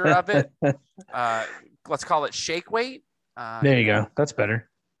gesture of it. Let's call it shake weight. There you go. That's better.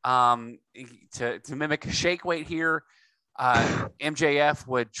 To mimic a shake weight here. MJF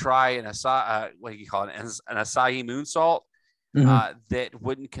would try what do you call it, an Asahi moonsault that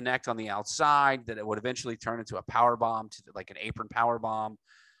wouldn't connect on the outside, that it would eventually turn into a power bomb, to like an apron power bomb.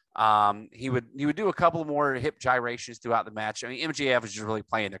 He would do a couple more hip gyrations throughout the match. I mean, MJF was just really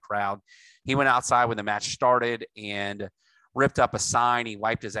playing the crowd. He went outside when the match started and ripped up a sign. He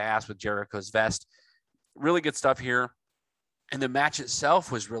wiped his ass with Jericho's vest. Really good stuff here. And the match itself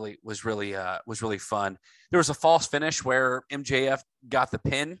was really fun. There was a false finish where MJF got the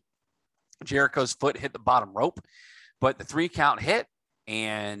pin. Jericho's foot hit the bottom rope, but the 3 count hit,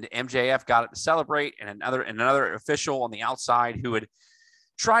 and MJF got it to celebrate. And another official on the outside who had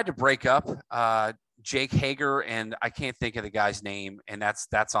tried to break up Jake Hager, and I can't think of the guy's name, and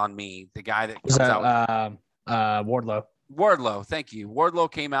that's on me. The guy that comes out. Wardlow. Wardlow, thank you.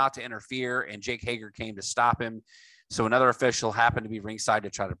 Wardlow came out to interfere, and Jake Hager came to stop him. So another official happened to be ringside to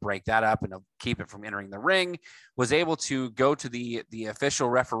try to break that up and keep it from entering the ring, was able to go to the official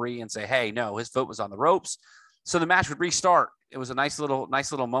referee and say, hey, no, his foot was on the ropes. So the match would restart. It was a nice little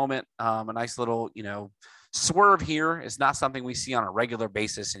moment, a nice little, swerve here. Is not something we see on a regular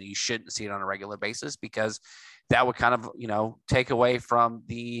basis, and you shouldn't see it on a regular basis because that would kind of, take away from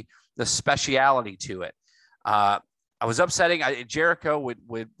the speciality to it. I was upsetting. Jericho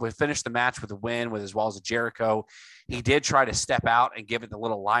would finish the match with a win with his Walls of Jericho. He did try to step out and give it the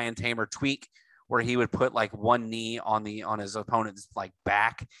little lion tamer tweak where he would put like one knee on his opponent's like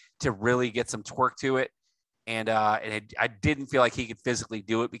back to really get some twerk to it. And I didn't feel like he could physically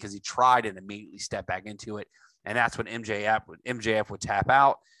do it because he tried and immediately stepped back into it. And that's when MJF would tap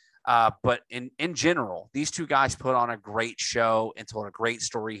out. But in general, these two guys put on a great show and told a great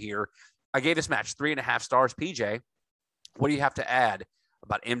story here. I gave this match 3.5 stars. PJ, what do you have to add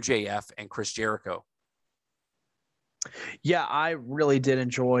about MJF and Chris Jericho? Yeah, I really did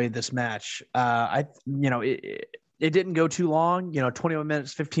enjoy this match. It didn't go too long, 21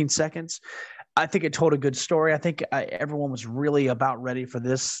 minutes, 15 seconds. I think it told a good story. I think everyone was really about ready for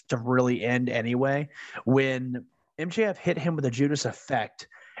this to really end anyway. When MJF hit him with a Judas effect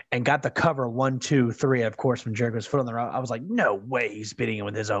and got the cover 1, 2, 3, of course, when Jericho's foot on the rope, I was like, no way he's beating him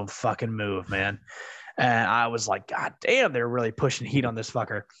with his own fucking move, man. And I was like, God damn, they're really pushing heat on this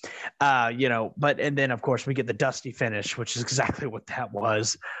fucker. And then of course we get the dusty finish, which is exactly what that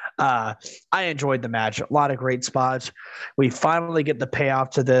was. I enjoyed the match. A lot of great spots. We finally get the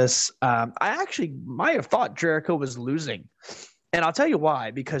payoff to this. I actually might have thought Jericho was losing. And I'll tell you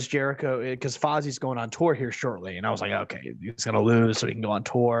why, because Fozzie's going on tour here shortly. And I was like, okay, he's going to lose so he can go on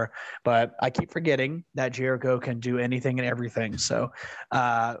tour. But I keep forgetting that Jericho can do anything and everything. So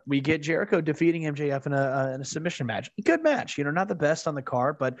we get Jericho defeating MJF in a submission match. Good match, not the best on the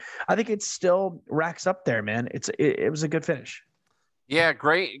card, but I think it still racks up there, man. It was a good finish. Yeah,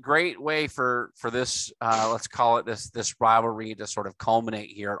 great way for this, let's call it this rivalry to sort of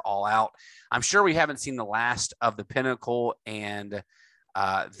culminate here at All Out. I'm sure we haven't seen the last of the Pinnacle and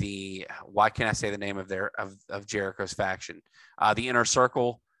why can't I say the name of Jericho's faction? The Inner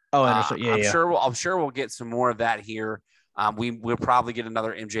Circle. Oh, I'm sure we'll get some more of that here. We'll probably get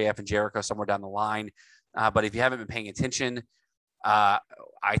another MJF and Jericho somewhere down the line. But if you haven't been paying attention, I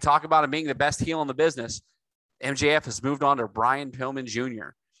talk about him being the best heel in the business. MJF has moved on to Brian Pillman Jr.,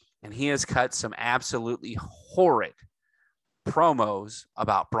 and he has cut some absolutely horrid promos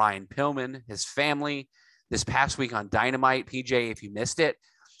about Brian Pillman, his family. This past week on Dynamite, PJ, if you missed it,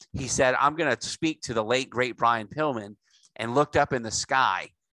 he said, I'm going to speak to the late, great Brian Pillman, and looked up in the sky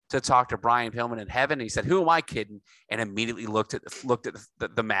to talk to Brian Pillman in heaven. And he said, who am I kidding? And immediately looked at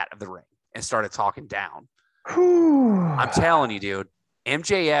the mat of the ring and started talking down. I'm telling you, dude.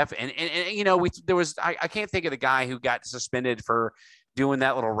 MJF I can't think of the guy who got suspended for doing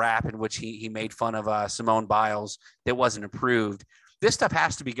that little rap in which he made fun of Simone Biles that wasn't approved. This stuff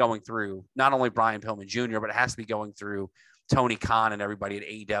has to be going through not only Brian Pillman Jr., but it has to be going through Tony Khan and everybody at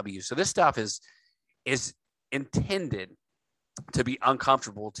AEW. So this stuff is intended to be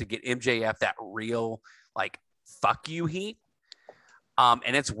uncomfortable, to get MJF that real like fuck you heat.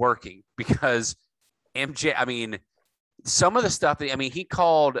 And it's working because some of the stuff that he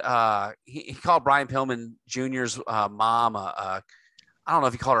called Brian Pillman Jr.'s mom I don't know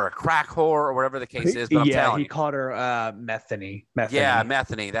if he called her a crack whore or whatever the case is, but he called her Methany. Yeah,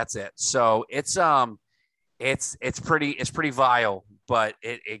 Methany. That's it. So it's pretty vile, but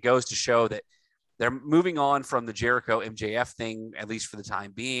it goes to show that they're moving on from the Jericho MJF thing, at least for the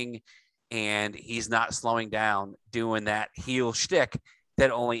time being, and he's not slowing down doing that heel shtick that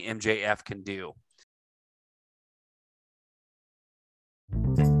only MJF can do.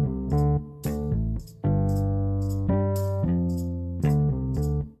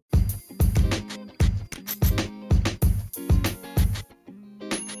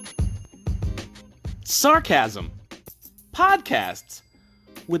 Sarcasm. Podcasts.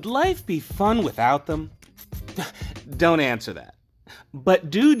 Would life be fun without them? Don't answer that.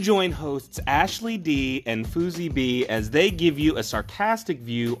 But do join hosts Ashley D and Fuzi B as they give you a sarcastic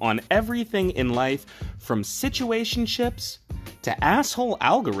view on everything in life, from situationships to asshole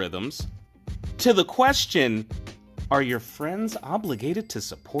algorithms to the question, are your friends obligated to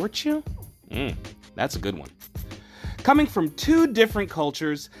support you? That's a good one. Coming from two different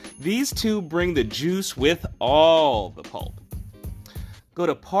cultures, these two bring the juice with all the pulp. Go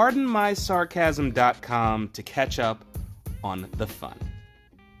to pardonmysarcasm.com to catch up on the fun.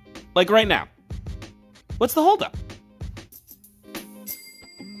 Like right now. What's the holdup?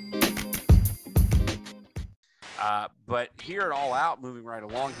 But here at All Out, moving right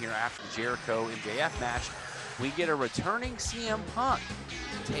along here after the Jericho and JF match, we get a returning CM Punk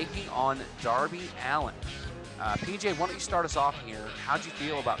taking on Darby Allin. PJ, why don't you start us off here? How'd you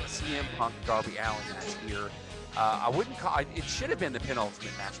feel about the CM Punk Darby Allin match here? I wouldn't call it should have been the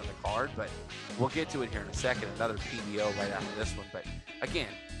penultimate match on the card, but we'll get to it here in a second. Another PBO right after this one. But again,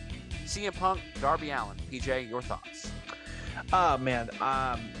 CM Punk, Darby Allin. PJ, your thoughts? Man,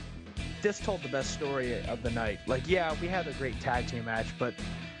 this told the best story of the night. Like, yeah, we had a great tag team match, but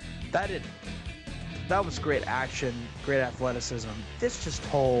that was great action, great athleticism. This just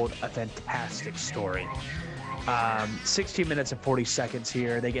told a fantastic story. 16 minutes and 40 seconds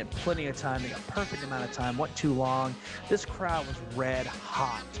here. They get plenty of time. They got perfect amount of time. Wasn't too long. This crowd was red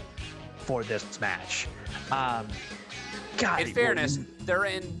hot for this match. God, in fairness, they're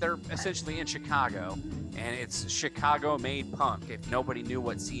essentially in Chicago, and it's Chicago-made Punk. If nobody knew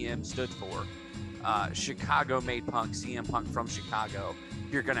what CM stood for, Chicago-made Punk, CM Punk from Chicago.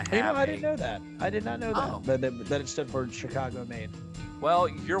 You're gonna have. I didn't know that. I did not know that it stood for Chicago-made. Well,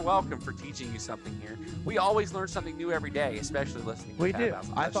 you're welcome for teaching you something here. We always learn something new every day, especially listening to We do.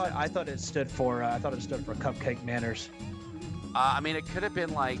 I Touchdowns. thought it stood for Cupcake Manners. I mean, it could have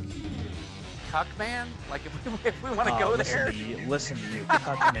been like Cuck Man. Like if we want to go there. Listen to you,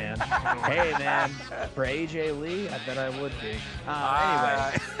 Cuck Man. Hey man, for AJ Lee, I bet I would be.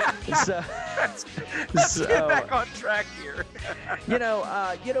 Anyway, let's get back on track here.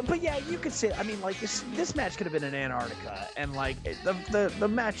 But yeah, you could say. I mean, like this match could have been in Antarctica, and like the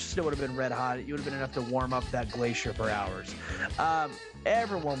match still would have been red hot. It would have been enough to warm up that glacier for hours.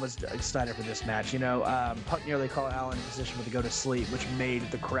 Everyone was excited for this match. Punk nearly caught Allin in position to go to sleep, which made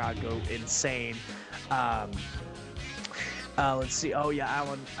the crowd go insane. Let's see. Oh yeah,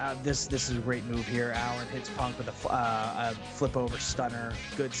 Allin. This is a great move here. Allin hits Punk with a flip over stunner.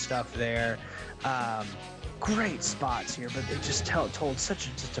 Good stuff there. Great spots here, but they just told such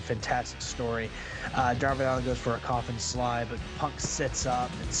a fantastic story. Darby Allin goes for a coffin slide, but Punk sits up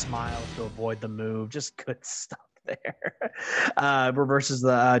and smiles to avoid the move. Just good stuff there. Reverses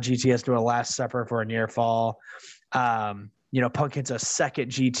the GTS to a Last Supper for a near fall. Punk hits a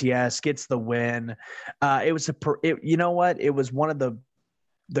second GTS, gets the win. It was one of the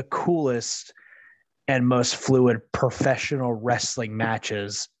coolest and most fluid professional wrestling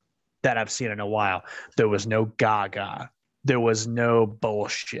matches that I've seen in a while. There was no gaga. There was no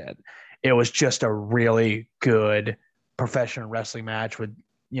bullshit. It was just a really good professional wrestling match with,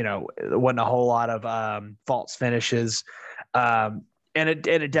 wasn't a whole lot of false finishes. And it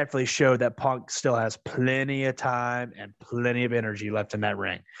definitely showed that Punk still has plenty of time and plenty of energy left in that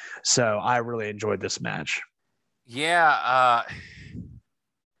ring. So I really enjoyed this match. Yeah.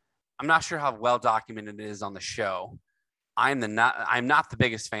 I'm not sure how well documented it is on the show. I'm not the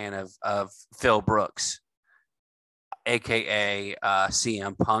biggest fan of Phil Brooks, aka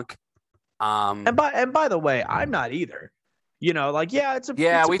CM Punk. And by the way, I'm not either. It's a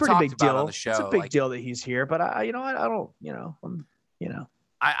pretty big deal on the show. It's a big deal that he's here, but I don't.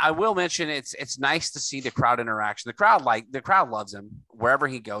 I will mention it's nice to see the crowd interaction. The crowd loves him wherever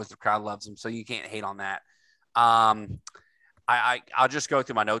he goes. The crowd loves him, so you can't hate on that. I'll just go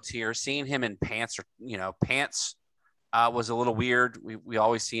through my notes here. Seeing him in pants was a little weird. We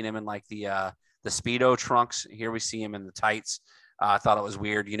always seen him in like the Speedo trunks. Here we see him in the tights. I thought it was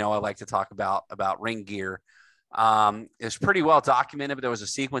weird. I like to talk about ring gear. It's pretty well documented, but there was a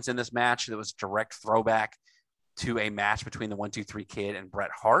sequence in this match that was a direct throwback to a match between the 1-2-3 Kid and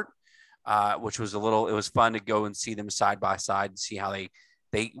Bret Hart, which was it was fun to go and see them side by side and see how they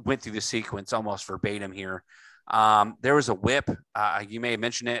went through the sequence almost verbatim here. There was a whip. You may have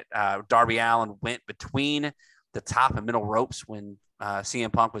mentioned it. Darby Allin went between the top and middle ropes when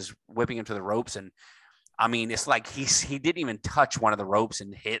CM Punk was whipping him to the ropes. And I mean, it's like he didn't even touch one of the ropes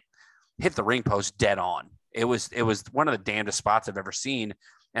and hit the ring post dead on. It was one of the damnedest spots I've ever seen.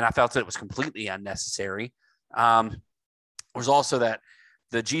 And I felt that it was completely unnecessary. There was also that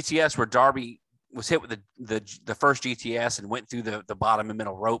the GTS where Darby was hit with the first GTS and went through the bottom and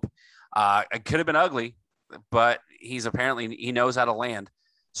middle rope. It could have been ugly, but he knows how to land.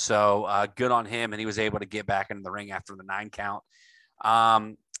 So good on him. And he was able to get back into the ring after the 9 count.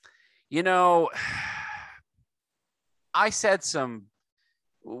 I said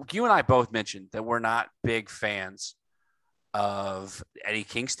you and I both mentioned that we're not big fans of Eddie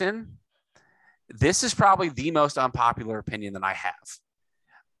Kingston. This is probably the most unpopular opinion that I have.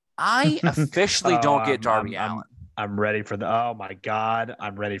 I officially don't get Darby Allin. I'm ready for oh my God,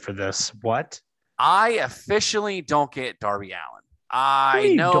 I'm ready for this. What? I officially don't get Darby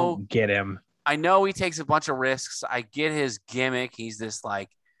Allin. Don't get him. I know he takes a bunch of risks. I get his gimmick. He's this like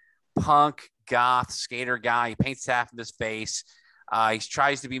punk goth skater guy. He paints half of his face. He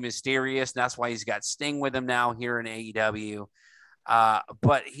tries to be mysterious, and that's why he's got Sting with him now here in AEW.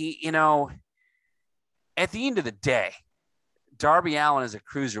 But he, at the end of the day, Darby Allin is a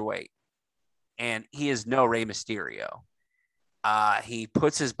cruiserweight, and he is no Rey Mysterio. He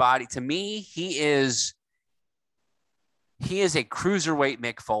puts his body, to me, he is a cruiserweight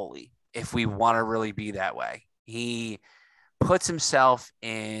Mick Foley, if we want to really be that way. He puts himself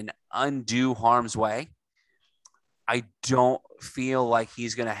in undue harm's way. I don't feel like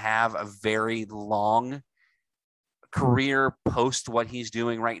he's going to have a very long career post what he's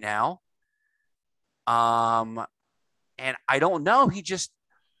doing right now. And I don't know. He just,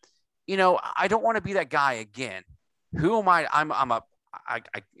 I don't want to be that guy again. Who am I?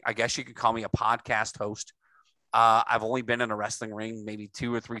 I guess you could call me a podcast host. I've only been in a wrestling ring maybe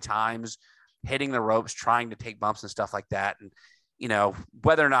 2 or 3 times, hitting the ropes, trying to take bumps and stuff like that. And,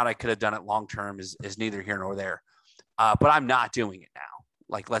 whether or not I could have done it long-term is neither here nor there. But I'm not doing it now.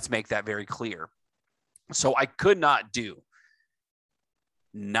 Like, let's make that very clear. So I could not do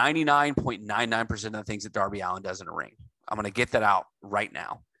 99.99% of the things that Darby Allin does in a ring. I'm going to get that out right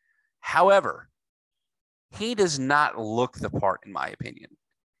now. However, he does not look the part, in my opinion.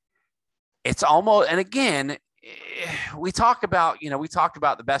 It's almost, and again, we talked about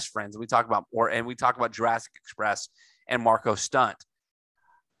the Best Friends, we talk about Jurassic Express and Marco Stunt.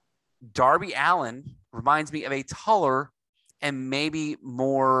 Darby Allin reminds me of a taller and maybe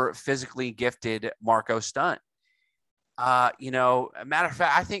more physically gifted Marco Stunt. A matter of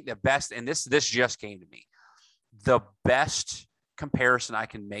fact, I think the best, and this just came to me, the best comparison I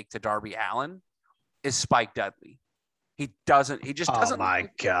can make to Darby Allin is Spike Dudley. He just doesn't. Oh my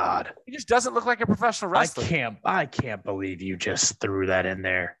God. He just doesn't look like a professional wrestler. I can't believe you just threw that in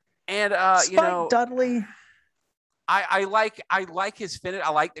there. And Spike Dudley. I like his finish.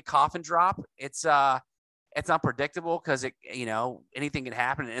 I like the coffin drop. It's unpredictable because anything can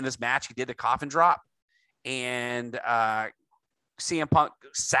happen. In this match, he did the coffin drop, and CM Punk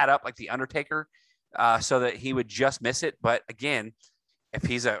sat up like the Undertaker, so that he would just miss it. But again, if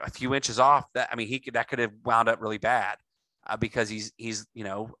he's a few inches off, that could have wound up really bad, because he's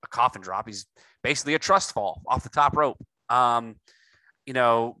a coffin drop. He's basically a trust fall off the top rope.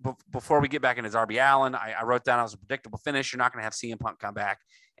 Before we get back into Darby Allin, I wrote down as a predictable finish. You're not going to have CM Punk come back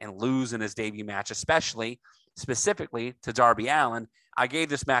and lose in his debut match, specifically to Darby Allin. I gave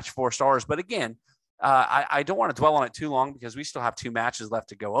this match 4 stars, but again, I don't want to dwell on it too long because we still have 2 matches left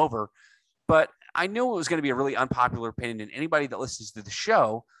to go over. But I knew it was going to be a really unpopular opinion, and anybody that listens to the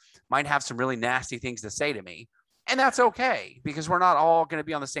show might have some really nasty things to say to me. And that's okay, because we're not all going to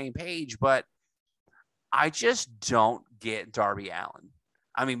be on the same page, but I just don't get Darby Allin.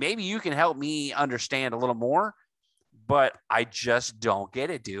 Maybe you can help me understand a little more, but I just don't get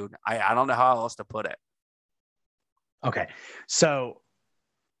it, dude. I don't know how else to put it. Okay. So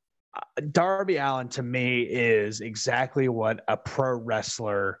Darby Allin to me is exactly what a pro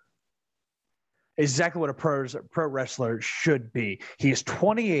wrestler should be. He's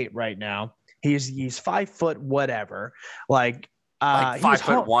 28 right now. He's 5 foot whatever. Like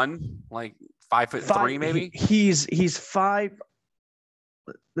 5'1", like 5'3", maybe. He's 5.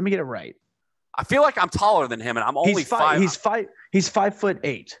 Let me get it right. I feel like I'm taller than him, and I'm only 5. He's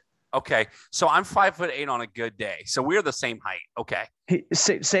 5'8". Okay, so I'm 5'8" on a good day. So we're the same height. Okay,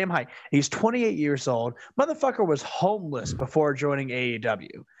 same height. He's 28 years old. Motherfucker was homeless before joining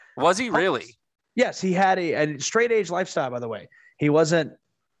AEW. Was he really? Yes, he had a straight edge lifestyle. By the way, he wasn't.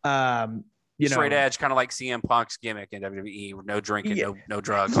 Straight edge, kind of like CM Punk's gimmick in WWE, with no drinking, no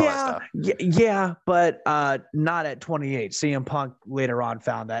drugs, all that stuff. Yeah, but not at 28. CM Punk later on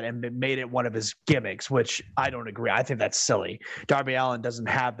found that and made it one of his gimmicks, which I don't agree. I think that's silly. Darby Allin doesn't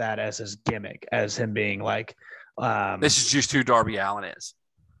have that as his gimmick, as him being like. This is just who Darby Allin is.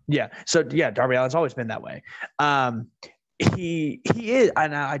 Yeah. So Darby Allin's always been that way. He is,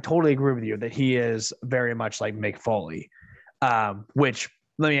 and I totally agree with you that he is very much like Mick Foley. Which,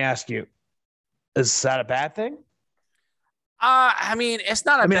 let me ask you. Is that a bad thing? I mean, it's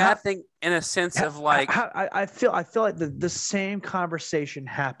not a bad thing in a sense of like. I feel like the same conversation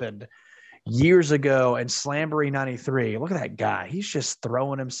happened years ago in Slamboree 93. Look at that guy. He's just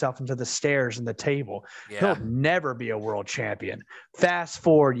throwing himself into the stairs and the table. Yeah. He'll never be a world champion. Fast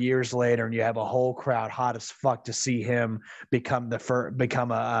forward years later, and you have a whole crowd hot as fuck to see him become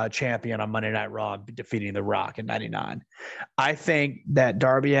a champion on Monday Night Raw, defeating The Rock in 99. I think that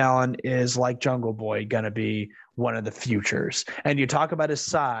Darby Allin is like Jungle Boy, going to be one of the futures. And you talk about his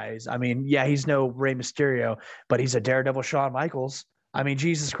size. I mean, yeah, he's no Rey Mysterio, but he's a Daredevil Shawn Michaels. I mean,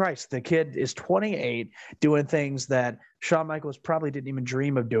 Jesus Christ, the kid is 28 doing things that Shawn Michaels probably didn't even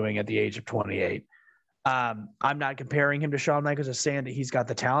dream of doing at the age of 28. I'm not comparing him to Shawn Michaels as saying that he's got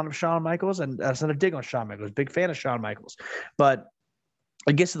the talent of Shawn Michaels, and that's not a dig on Shawn Michaels. Big fan of Shawn Michaels. But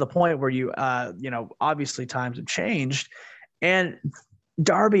it gets to the point where obviously times have changed, and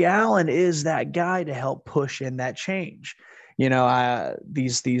Darby Allin is that guy to help push in that change. The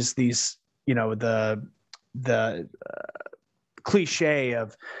cliche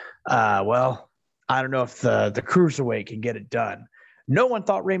of, I don't know if the cruiserweight can get it done. No one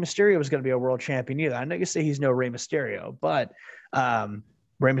thought Rey Mysterio was going to be a world champion either. I know you say he's no Rey Mysterio, but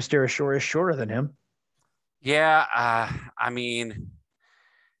Rey Mysterio sure is shorter than him. Yeah, I mean,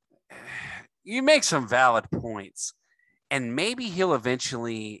 you make some valid points, and maybe he'll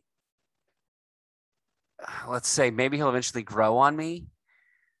eventually, grow on me.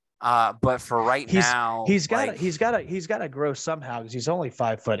 But for now, he's got to grow somehow because he's only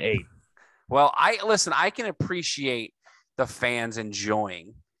 5'8". Well, I can appreciate the fans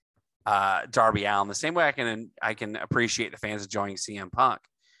enjoying Darby Allin the same way I can appreciate the fans enjoying CM Punk.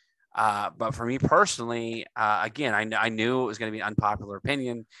 But for me personally, again, I knew it was going to be an unpopular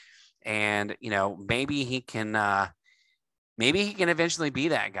opinion, and maybe he can eventually be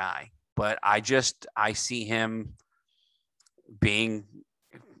that guy. But I see him being.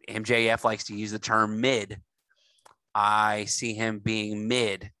 MJF likes to use the term mid. I see him being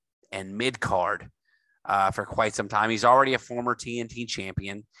mid and mid card for quite some time. He's already a former TNT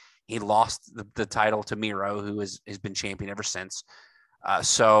champion. He lost the title to Miro, who has been champion ever since.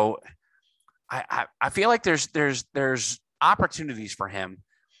 So I feel like there's opportunities for him,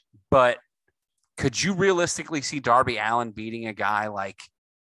 but could you realistically see Darby Allin beating a guy like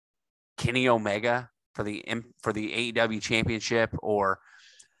Kenny Omega for the AEW championship, or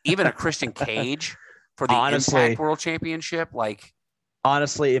even a Christian Cage for the Impact World Championship? Like,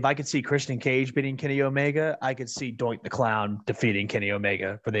 honestly, if I could see Christian Cage beating Kenny Omega, I could see Doink the Clown defeating Kenny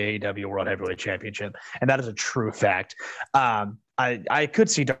Omega for the AEW World Heavyweight Championship. And that is a true fact. I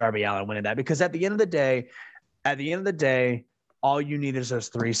could see Darby Allin winning that, because at the end of the day, all you need is those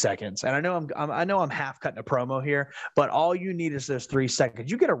 3 seconds. And I know I'm half cutting a promo here, but all you need is those 3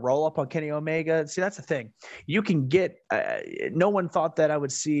 seconds. You get a roll up on Kenny Omega. See, that's the thing. You can get. No one thought that I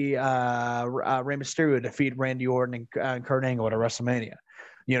would see Rey Mysterio defeat Randy Orton and Kurt Angle at a WrestleMania.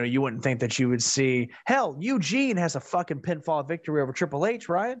 You wouldn't think that you would see. Hell, Eugene has a fucking pinfall victory over Triple H,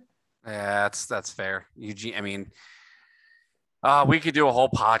 Ryan. Yeah, that's fair. Eugene. I mean. We could do a whole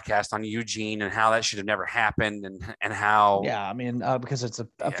podcast on Eugene and how that should have never happened, and how. Yeah, I mean, because it's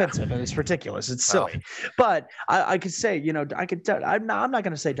offensive and it's ridiculous. It's silly. But I could say, I'm not going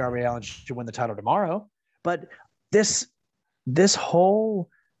to say Darby Allin should win the title tomorrow, but this whole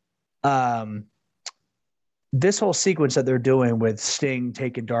sequence that they're doing with Sting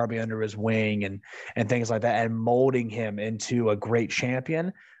taking Darby under his wing and things like that, and molding him into a great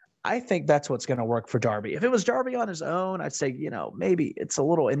champion, I think that's what's going to work for Darby. If it was Darby on his own, I'd say, maybe it's a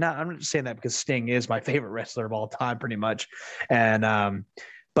little, and I'm not just saying that because Sting is my favorite wrestler of all time, pretty much. And,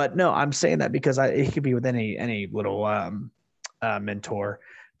 but no, I'm saying that because he could be with any little mentor,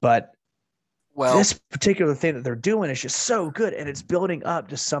 but this particular thing that they're doing is just so good, and it's building up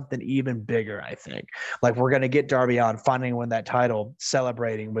to something even bigger, I think. Like, we're going to get Darby on finally win that title,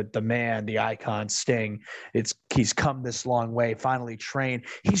 celebrating with the man, the icon, Sting. He's come this long way, finally trained.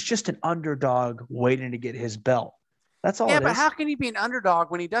 He's just an underdog waiting to get his belt. That's all it is. Yeah, but how can he be an underdog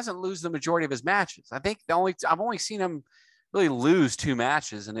when he doesn't lose the majority of his matches? I think I've only seen him really lose 2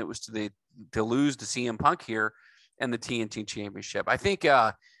 matches, and it was to lose to CM Punk here and the TNT Championship. I think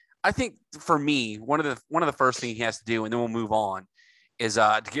for me, one of the first things he has to do, and then we'll move on, is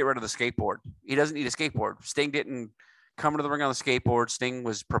to get rid of the skateboard. He doesn't need a skateboard. Sting didn't come to the ring on the skateboard. Sting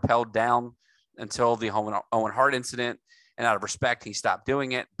was propelled down until the Owen Hart incident, and out of respect, he stopped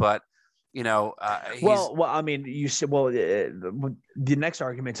doing it. But I mean, you said, the next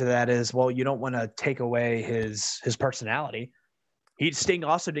argument to that is, you don't want to take away his personality. Sting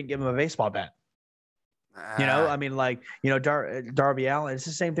also didn't give him a baseball bat. I mean, like, Darby Allin. It's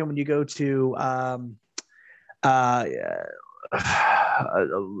the same thing when you go to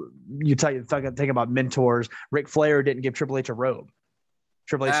you think about mentors. Ric Flair didn't give Triple H a robe.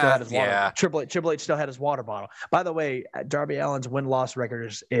 Triple H still had his water. Yeah. Triple H still had his water bottle. By the way, Darby Allin's win-loss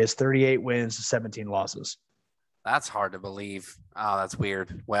record is 38 wins, 17 losses. That's hard to believe. Oh, that's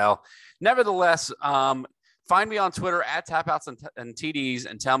weird. Well, nevertheless, find me on Twitter at Tapouts and TDs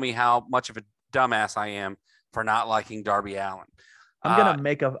and tell me how much of a dumbass I am for not liking Darby Allin. I'm gonna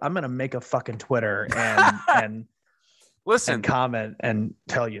make a fucking Twitter and listen, and comment and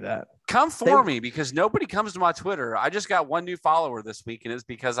tell you that. Come for me, because nobody comes to my Twitter. I just got one new follower this week, and it's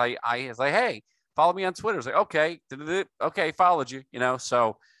because I was like, hey, follow me on Twitter. It's like, okay, followed you.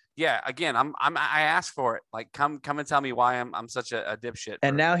 So yeah, again, I asked for it. Like, come and tell me why I'm such a dipshit.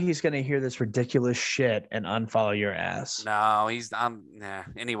 And now he's gonna hear this ridiculous shit and unfollow your ass. No,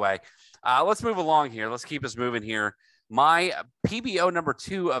 Anyway, let's move along here. Let's keep us moving here. My PBO number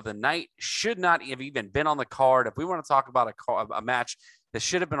 2 of the night should not have even been on the card. If we want to talk about a match that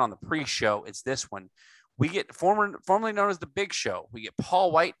should have been on the pre-show, it's this one. We get formerly known as the Big Show. We get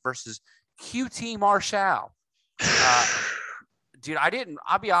Paul White versus QT Marshall. Dude,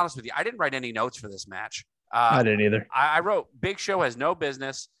 I'll be honest with you, I didn't write any notes for this match. I didn't either. I wrote Big Show has no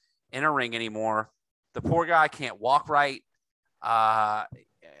business in a ring anymore. The poor guy can't walk right. I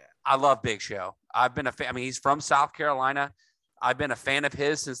love Big Show. I've been a fan. I mean, he's from South Carolina. I've been a fan of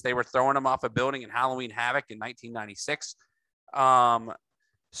his since they were throwing him off a building in Halloween Havoc in 1996.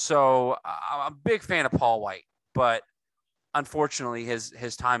 So I'm a big fan of Paul White, but unfortunately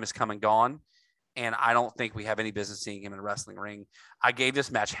his time is come and gone, and I don't think we have any business seeing him in a wrestling ring. I gave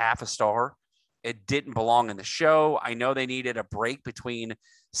this match half a star. It didn't belong in the show. I know they needed a break between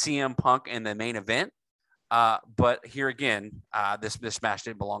CM Punk and the main event. But here again, this match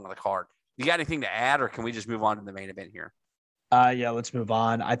didn't belong on the card. You got anything to add, or can we just move on to the main event here? Yeah, let's move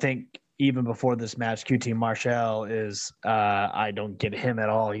on. I think even before this match, QT Marshall is, I don't get him at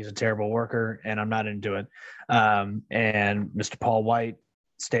all. He's a terrible worker, and I'm not into it. And Mr. Paul White,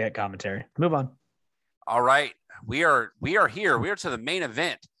 stay at commentary. Move on. All right. We are here. We are to the main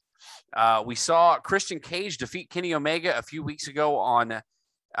event. We saw Christian Cage defeat Kenny Omega a few weeks ago on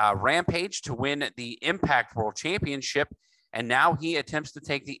Rampage to win the Impact World Championship, and now he attempts to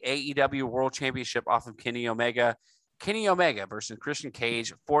take the AEW World Championship off of Kenny Omega. Kenny Omega versus Christian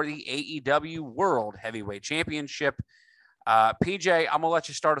Cage for the AEW World Heavyweight Championship. PJ, I'm going to let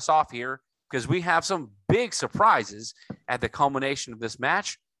you start us off here because we have some big surprises at the culmination of this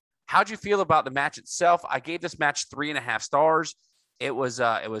match. How'd you feel about the match itself? I gave this match 3.5 stars. It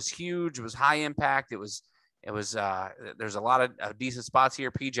was huge. It was high impact. It was there's a lot of decent spots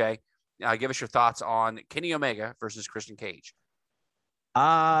here. PJ, give us your thoughts on Kenny Omega versus Christian Cage.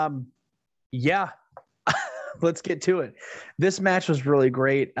 Yeah. Let's get to it. This match was really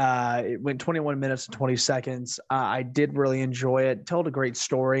great. It went 21 minutes and 20 seconds. I did really enjoy it. Told a great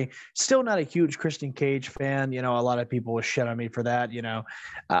story. Still not a huge Christian Cage fan. A lot of people will shit on me for that.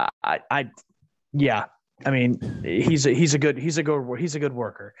 I mean, he's a good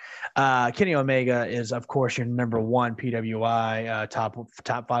worker. Kenny Omega is, of course, your number one PWI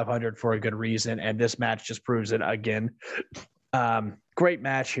top 500 for a good reason, and this match just proves it again. Great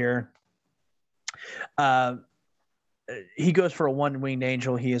match here. He goes for a one-winged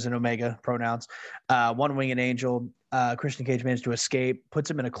angel. He is an Omega pronouns. One-winged angel. Christian Cage managed to escape, puts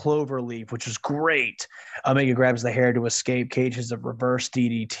him in a clover leaf, which is great. Omega grabs the hair to escape. Cage has a reverse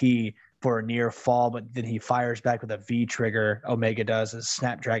DDT for a near fall, but then he fires back with a V trigger. Omega does a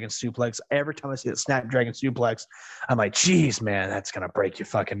Snapdragon suplex. Every time I see that Snapdragon suplex, I'm like, geez, man, that's going to break your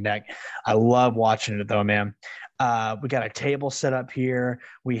fucking neck. I love watching it though, man. We got a table set up here.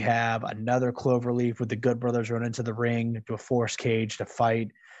 We have another cloverleaf with the Good Brothers run into the ring to force Cage to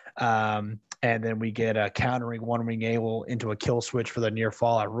fight. And then we get a countering one-wing angle into a kill switch for the near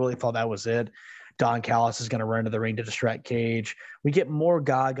fall. I really thought that was it. Don Callis is going to run to the ring to distract Cage. We get more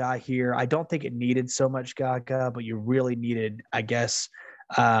Gaga here. I don't think it needed so much Gaga, but you really needed, I guess,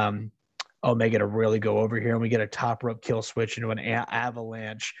 Omega to really go over here. And we get a top rope kill switch into an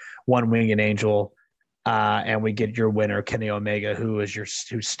avalanche, one-winged angel. And we get your winner, Kenny Omega, who's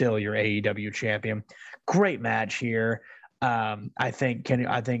still your AEW champion. Great match here. I think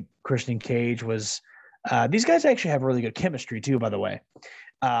Christian Cage was. These guys actually have really good chemistry too, by the way.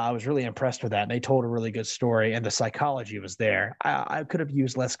 I was really impressed with that. And they told a really good story, and the psychology was there. I could have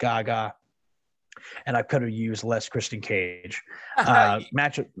used less Gaga, and I could have used less Christian Cage.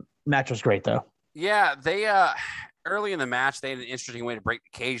 Match was great though. Yeah, they early in the match they had an interesting way to break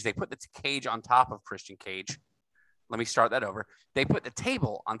the cage. They put the cage on top of Christian Cage. Let me start that over. They put the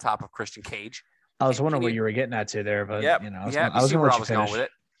table on top of Christian Cage. I was wondering what you were getting at to there, but yep, I was going to where let I you was finish. going with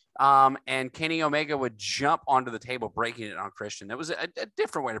it. And Kenny Omega would jump onto the table, breaking it on Christian. That was a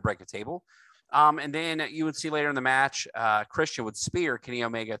different way to break a table. And then you would see later in the match, Christian would spear Kenny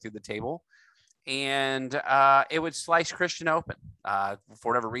Omega through the table, and it would slice Christian open. For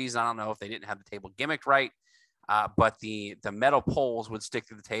whatever reason, I don't know if they didn't have the table gimmicked right, but the metal poles would stick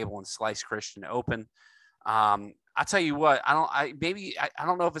through the table and slice Christian open. I'll tell you what, I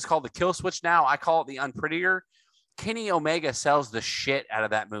don't know if it's called the kill switch now. I call it the unprettier. Kenny Omega sells the shit out of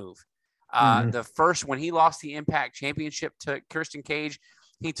that move. The first, when he lost the Impact Championship to Christian Cage,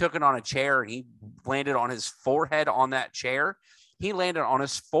 he took it on a chair and he landed on his forehead on that chair. He landed on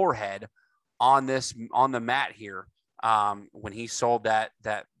his forehead on the mat here when he sold that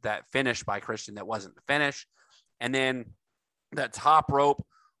finish by Christian that wasn't the finish. And then that top rope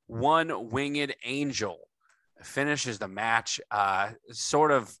one winged angel finishes the match.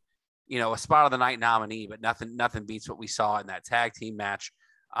 Sort of, a spot of the night nominee, but nothing beats what we saw in that tag team match.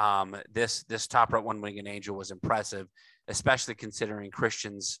 This top rope one winged angel was impressive, especially considering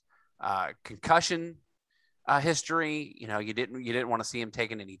Christian's concussion history. You didn't want to see him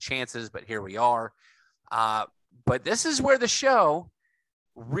taking any chances, but here we are. But this is where the show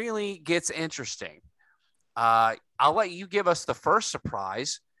really gets interesting. I'll let you give us the first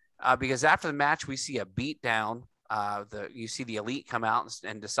surprise, because after the match, we see a beatdown. You see the Elite come out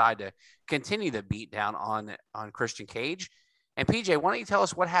and decide to continue the beatdown on Christian Cage. And PJ, why don't you tell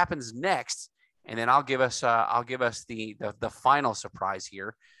us what happens next, and then I'll give us the final surprise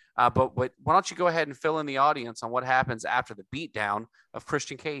here. But why don't you go ahead and fill in the audience on what happens after the beatdown of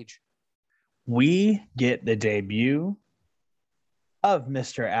Christian Cage? We get the debut of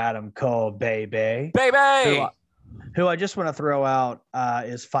Mr. Adam Cole, baby, who I just want to throw out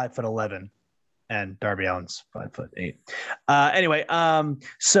is 5'11", and Darby Allin's 5'8". Anyway,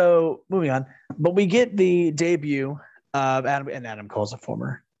 so moving on, but we get the debut of Adam Cole's a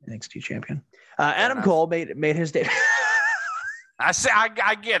former NXT champion. Adam Cole made his debut.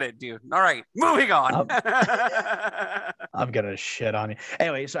 I get it, dude. All right, moving on. I'm gonna shit on you.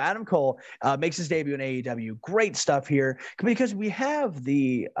 Anyway, so Adam Cole makes his debut in AEW. Great stuff here, because we have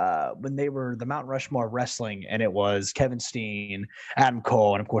the when they were the Mount Rushmore wrestling, and it was Kevin Steen, Adam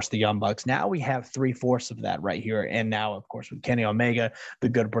Cole, and of course the Young Bucks. Now we have 3/4 of that right here, and now of course with Kenny Omega, the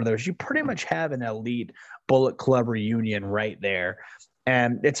Good Brothers, you pretty much have an elite Bullet Club reunion right there.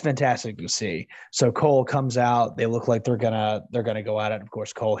 And it's fantastic to see. So Cole comes out. They look like they're gonna go at it. Of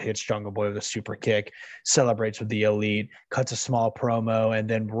course, Cole hits Jungle Boy with a super kick, celebrates with the Elite, cuts a small promo, and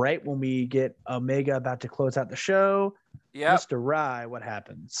then right when we get Omega about to close out the show, Mr. Rye, what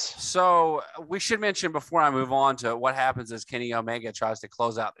happens? So we should mention before I move on to what happens as Kenny Omega tries to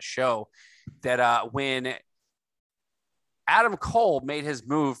close out the show that when Adam Cole made his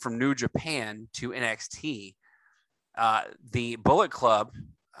move from New Japan to NXT, the Bullet Club,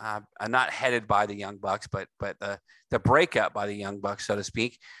 not headed by the Young Bucks, but the breakup by the Young Bucks, so to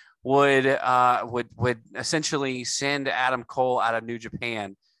speak, would essentially send Adam Cole out of New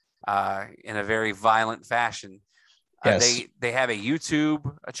Japan in a very violent fashion. Yes. They have a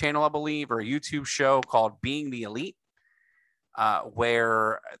YouTube channel, I believe, or a YouTube show called Being the Elite,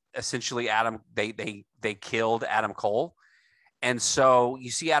 where essentially they killed Adam Cole. And so you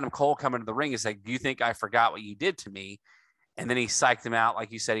see Adam Cole come into the ring and say, "Do you think I forgot what you did to me?" And then he psyched him out.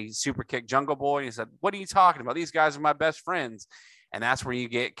 Like you said, he super kicked Jungle Boy. And he said, "What are you talking about? These guys are my best friends." And that's where you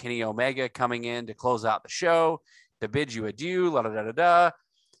get Kenny Omega coming in to close out the show, to bid you adieu, la-da-da-da-da.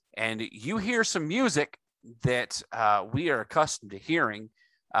 And you hear some music that we are accustomed to hearing,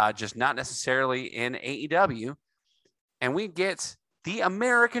 just not necessarily in AEW. And we get the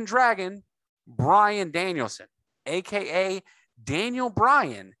American Dragon, Bryan Danielson, a.k.a. Daniel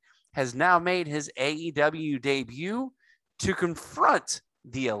Bryan, has now made his AEW debut to confront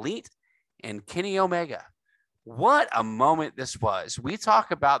the Elite and Kenny Omega. What a moment this was. We talk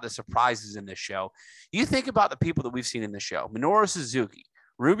about the surprises in this show. You think about the people that we've seen in the show: Minoru Suzuki,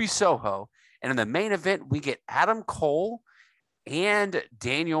 Ruby Soho, and in the main event, we get Adam Cole and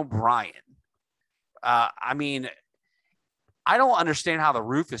Daniel Bryan. I mean, I don't understand how the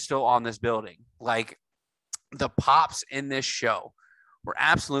roof is still on this building. Like, the pops in this show were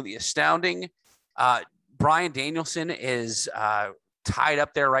absolutely astounding. Bryan Danielson is tied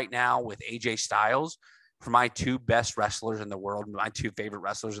up there right now with AJ Styles for my two best wrestlers in the world, my two favorite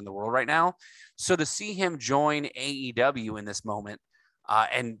wrestlers in the world right now. So to see him join AEW in this moment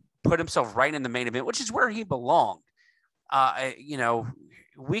and put himself right in the main event, which is where he belonged.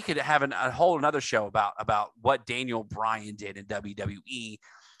 We could have a whole another show about what Daniel Bryan did in WWE,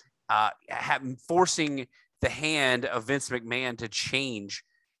 forcing the hand of Vince McMahon to change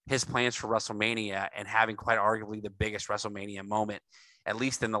his plans for WrestleMania and having quite arguably the biggest WrestleMania moment, at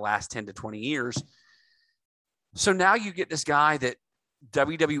least in the last 10 to 20 years. So now you get this guy that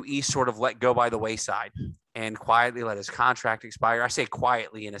WWE sort of let go by the wayside and quietly let his contract expire. I say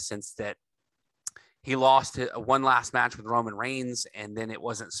quietly in a sense that he lost one last match with Roman Reigns, and then it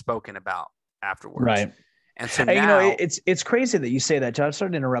wasn't spoken about afterwards. Right. And so now, it's crazy that you say that, John. I'm sorry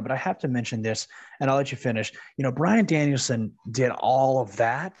to interrupt, but I have to mention this, and I'll let you finish. Bryan Danielson did all of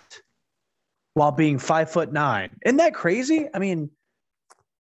that while being 5'9". Isn't that crazy? I mean,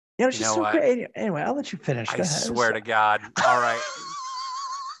 it's just so crazy. Anyway, I'll let you finish. I swear to God. All right.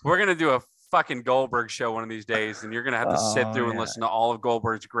 We're going to do a fucking Goldberg show one of these days, and you're going to have to sit through and listen to all of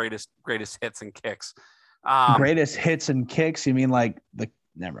Goldberg's greatest hits and kicks. Greatest hits and kicks? You mean like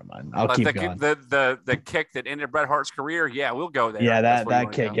never mind. I'll keep going. The kick that ended Bret Hart's career? Yeah, we'll go there. Yeah,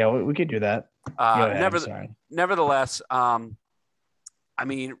 that kick. Yeah, we could do that. Nevertheless, I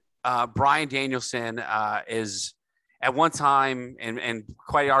mean, Bryan Danielson is at one time and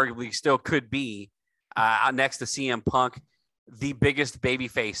quite arguably still could be next to CM Punk, the biggest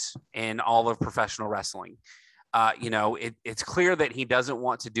babyface in all of professional wrestling. It's clear that he doesn't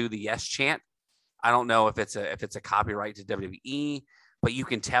want to do the yes chant. I don't know if it's a copyright to WWE, but you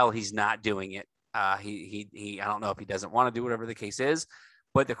can tell he's not doing it. I don't know if he doesn't want to do whatever the case is,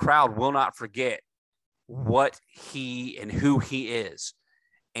 but the crowd will not forget what he and who he is.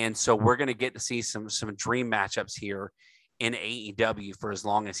 And so we're going to get to see some dream matchups here in AEW for as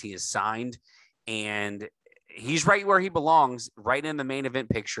long as he is signed. And he's right where he belongs, right in the main event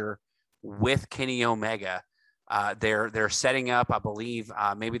picture with Kenny Omega. They're setting up, I believe,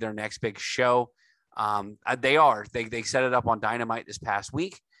 maybe their next big show. They set it up on Dynamite this past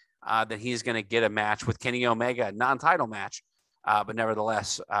week that he's going to get a match with Kenny Omega, a non-title match. But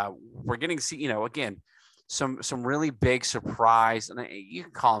nevertheless, we're getting to see, again, some really big surprise, and you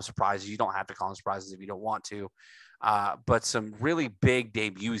can call them surprises. You don't have to call them surprises if you don't want to. But some really big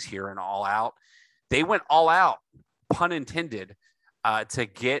debuts here in All Out. They went all out, pun intended, to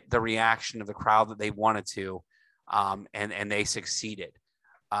get the reaction of the crowd that they wanted to, and they succeeded.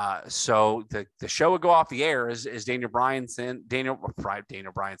 So the show would go off the air as Bryan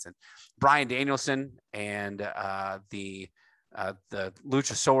Danielson and the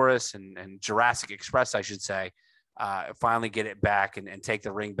Luchasaurus and Jurassic Express, I should say, finally get it back and take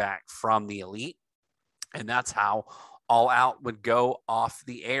the ring back from the Elite. And that's how All Out would go off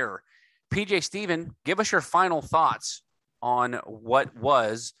the air. PJ Steven, give us your final thoughts on what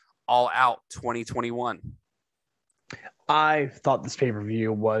was All Out 2021. I thought this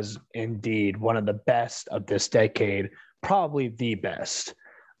pay-per-view was indeed one of the best of this decade, probably the best.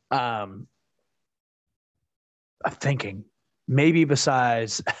 I'm thinking maybe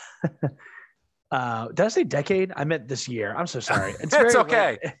besides did I say decade? I meant this year. I'm so sorry. It's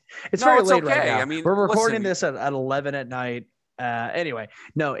okay. It's very late okay. right now. I mean, we're recording this at 11 at night. Anyway,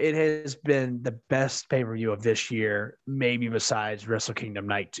 no, it has been the best pay-per-view of this year, maybe besides Wrestle Kingdom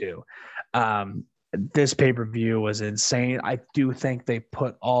Night 2. This pay-per-view was insane. I do think they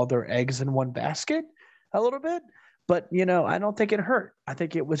put all their eggs in one basket a little bit, but I don't think it hurt. I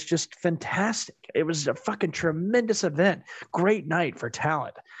think it was just fantastic. It was a fucking tremendous event. Great night for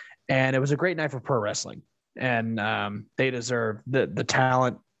talent. And it was a great night for pro wrestling. And they deserve the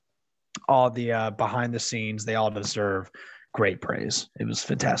talent, all the behind the scenes, they all deserve great praise. It was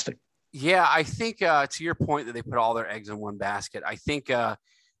fantastic. Yeah, I think to your point that they put all their eggs in one basket, I think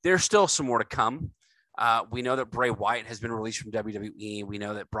there's still some more to come. We know that Bray Wyatt has been released from WWE. We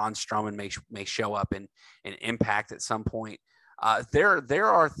know that Braun Strowman may show up in Impact at some point. There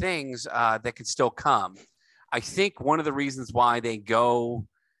are things that could still come. I think one of the reasons why they go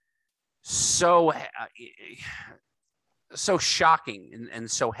so shocking and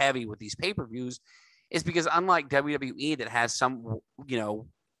so heavy with these pay-per-views is because unlike WWE that has some,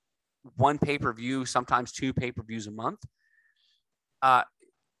 one pay-per-view, sometimes two pay-per-views a month,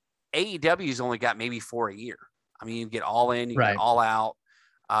 AEW's only got maybe 4 a year. I mean, you get All In, you get All Out.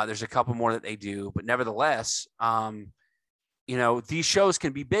 There's a couple more that they do, but nevertheless, these shows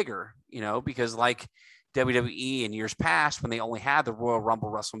can be bigger, because like WWE in years past, when they only had the Royal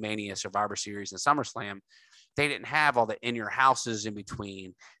Rumble, WrestleMania, Survivor Series, and SummerSlam, they didn't have all the in your houses in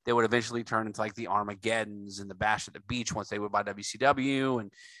between. They would eventually turn into like the Armageddons and the Bash at the Beach once they would buy WCW and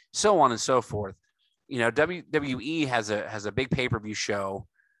so on and so forth. WWE has a big pay-per-view show,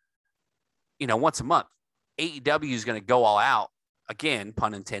 once a month. AEW is going to go all out again,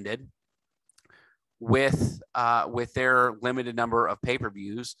 pun intended, with their limited number of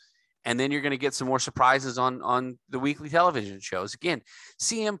pay-per-views. And then you're going to get some more surprises on the weekly television shows. Again,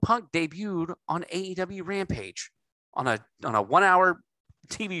 CM Punk debuted on AEW Rampage on a 1 hour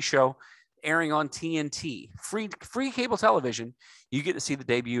TV show airing on TNT, free cable television. You get to see the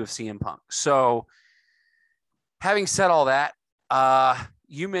debut of CM Punk. So, having said all that,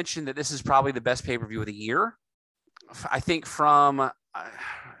 you mentioned that this is probably the best pay-per-view of the year. I think from a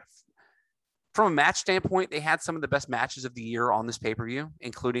match standpoint, they had some of the best matches of the year on this pay-per-view,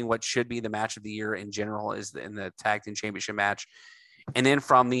 including what should be the match of the year in general is in the Tag Team Championship match. And then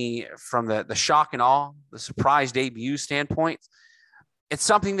from the shock and awe, the surprise debut standpoint, it's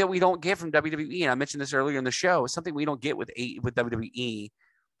something that we don't get from WWE. And I mentioned this earlier in the show. It's something we don't get with WWE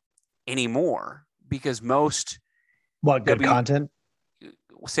anymore because most good content?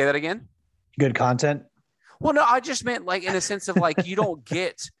 Say that again? Good content? Well, no, I just meant like in a sense of like you don't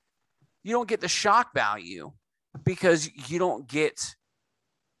get the shock value because you don't get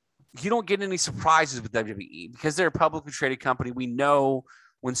any surprises with WWE because they're a publicly traded company. We know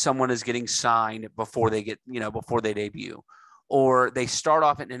when someone is getting signed before they debut, or they start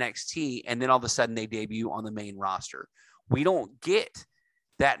off at NXT and then all of a sudden they debut on the main roster. We don't get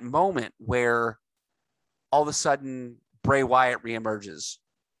that moment where all of a sudden Bray Wyatt reemerges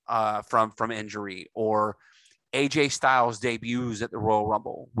from injury, or AJ Styles debuts at the Royal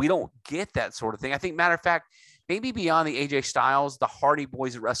Rumble. We don't get that sort of thing. I think, matter of fact, maybe beyond the AJ Styles, the Hardy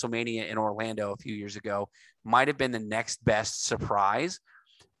Boys at WrestleMania in Orlando a few years ago might have been the next best surprise.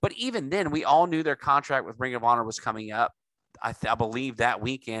 But even then, we all knew their contract with Ring of Honor was coming up. I believe that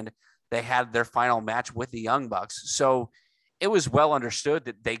weekend they had their final match with the Young Bucks. So it was well understood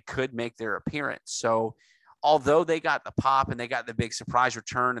that they could make their appearance. So although they got the pop and they got the big surprise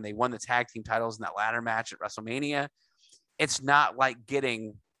return and they won the tag team titles in that ladder match at WrestleMania, it's not like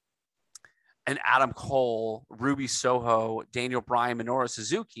getting an Adam Cole, Ruby Soho, Daniel Bryan, Minoru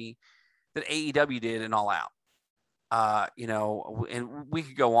Suzuki that AEW did in All Out. And we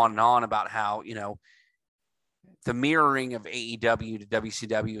could go on and on about how, the mirroring of AEW to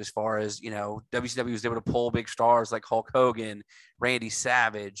WCW as far as, WCW was able to pull big stars like Hulk Hogan, Randy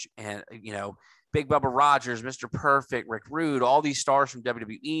Savage, and, Big Bubba Rogers, Mr. Perfect, Rick Rude, all these stars from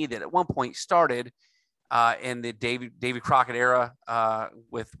WWE that at one point started in the David Crockett era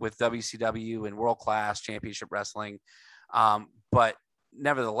with WCW and World Class Championship Wrestling. But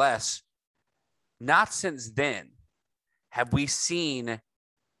nevertheless, not since then have we seen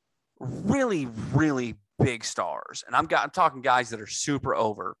really, really big stars. And I'm talking guys that are super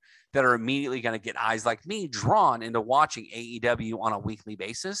over, that are immediately going to get eyes like me drawn into watching AEW on a weekly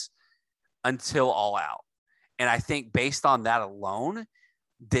basis until All Out. And I think based on that alone,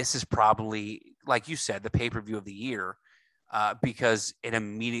 this is probably, like you said, the pay-per-view of the year because it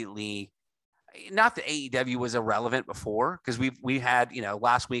immediately, not that AEW was irrelevant before, because we had,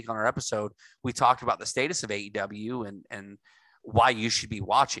 last week on our episode, we talked about the status of AEW and why you should be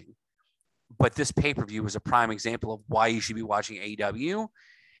watching. But this pay-per-view was a prime example of why you should be watching AEW.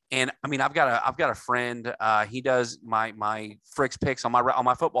 And I mean, I've got a friend. He does my Fricks picks on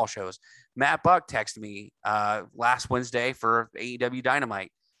my football shows. Matt Buck texted me last Wednesday for AEW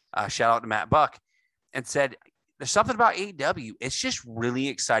Dynamite. Shout out to Matt Buck, and said there's something about AEW. It's just really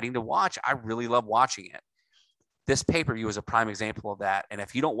exciting to watch. I really love watching it. This pay-per-view is a prime example of that. And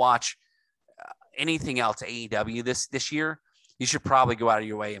if you don't watch anything else AEW this year, you should probably go out of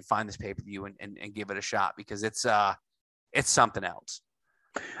your way and find this pay-per-view and give it a shot because it's something else.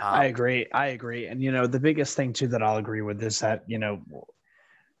 I agree. And, the biggest thing too, that I'll agree with is that,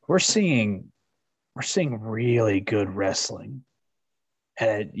 we're seeing really good wrestling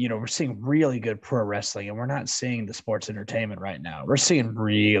and, we're seeing really good pro wrestling, and we're not seeing the sports entertainment right now. We're seeing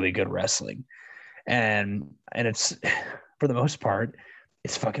really good wrestling and it's, for the most part,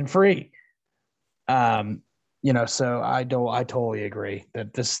 it's fucking free. So I totally agree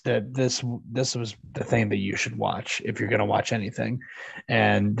that this was the thing that you should watch if you're going to watch anything.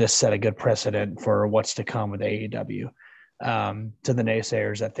 And this set a good precedent for what's to come with AEW. To the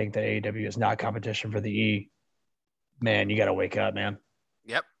naysayers that think that AEW is not competition for the E, man, you got to wake up, man.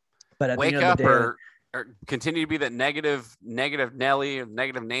 Yep. But at wake the end up of the day, or continue to be that negative Nelly or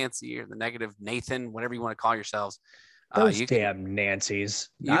negative Nancy or the negative Nathan, whatever you want to call yourselves. Those damn Nancy's.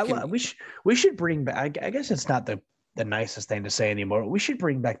 We should bring back. I guess it's not the nicest thing to say anymore. We should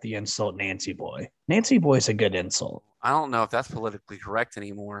bring back the insult Nancy boy. Nancy boy is a good insult. I don't know if that's politically correct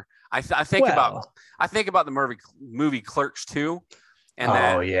anymore. I think about the movie Clerks 2, and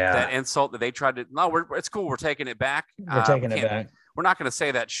that insult that they tried to. No, it's cool. We're taking it back. We're taking it back. We're not going to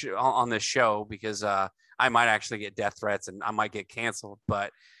say that on this show because I might actually get death threats and I might get canceled,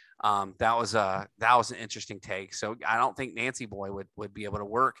 but. That was an interesting take. So I don't think Nancy Boy would be able to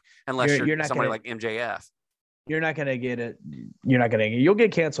work unless you're somebody like MJF. You're not going to get it. You'll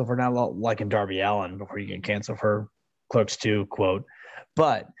get canceled for not liking Darby Allin before you get canceled for Clerks 2 quote.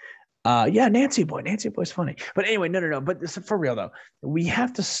 But Nancy Boy's funny. But anyway, no. But this, for real though, we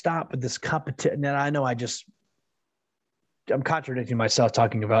have to stop with this competition. And I know I'm contradicting myself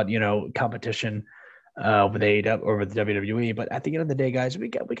talking about, competition with AEW or with WWE. But at the end of the day, guys, we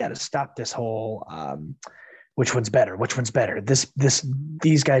got to stop this whole which one's better? Which one's better?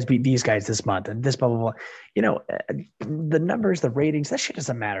 These guys beat these guys this month, and this blah blah blah. The numbers, the ratings, that shit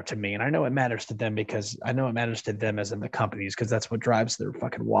doesn't matter to me, and I know it matters to them because I know it matters to them as in the companies because that's what drives their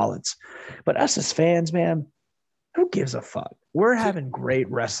fucking wallets. But us as fans, man, who gives a fuck? We're having great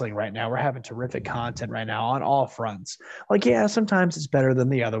wrestling right now. We're having terrific content right now on all fronts. Like, yeah, sometimes it's better than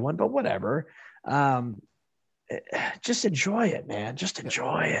the other one, but whatever. Just enjoy it, man. Just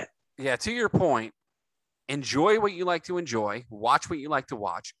enjoy it. Yeah, to your point. Enjoy what you like to enjoy, watch what you like to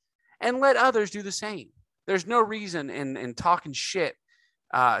watch, and let others do the same. There's no reason in talking shit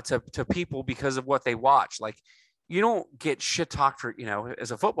to people because of what they watch. Like, you don't get shit talked for,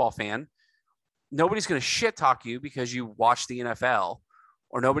 as a football fan, nobody's going to shit talk you because you watch the NFL,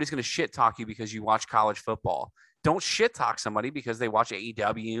 or nobody's going to shit talk you because you watch college football. Don't shit talk somebody because they watch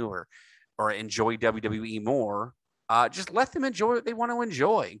AEW or enjoy WWE more. Just let them enjoy what they want to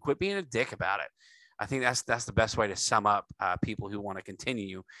enjoy and quit being a dick about it. I think that's the best way to sum up people who want to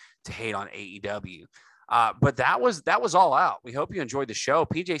continue to hate on AEW. But that was All Out. We hope you enjoyed the show.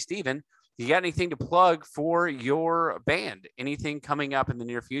 PJ Steven, you got anything to plug for your band? Anything coming up in the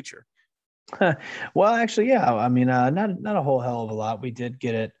near future? Well, actually, yeah. I mean, not a whole hell of a lot. We did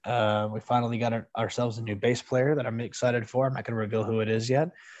get it. We finally got ourselves a new bass player that I'm excited for. I'm not going to reveal who it is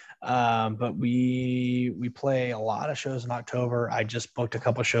yet. But we play a lot of shows in October. I just booked a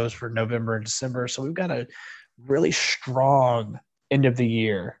couple shows for November and December. So we've got a really strong end of the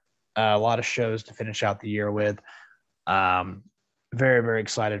year. A lot of shows to finish out the year with. Very, very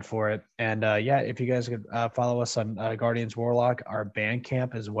excited for it. And if you guys could follow us on Guardians Warlock, our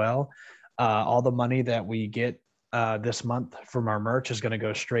Bandcamp as well. All the money that we get this month from our merch is going to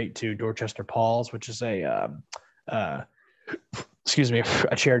go straight to Dorchester Paws, which is a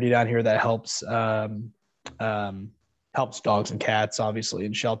charity down here that helps dogs and cats, obviously,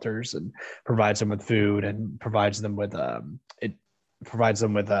 in shelters, and provides them with food and provides them with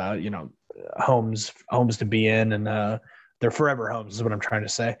homes to be in, and they're forever homes is what I'm trying to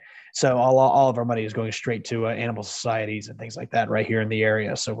say. So all of our money is going straight to animal societies and things like that right here in the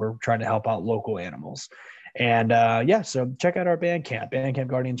area. So we're trying to help out local animals. And so check out our Bandcamp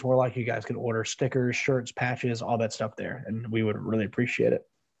Guardians Warlock. You guys can order stickers, shirts, patches, all that stuff there, and we would really appreciate it.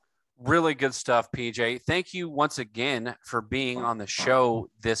 Really good stuff, PJ. Thank you once again for being on the show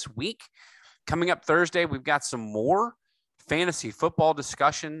this week. Coming up Thursday, we've got some more fantasy football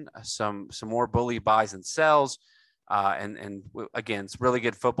discussion, some more bully buys and sells, and again, it's really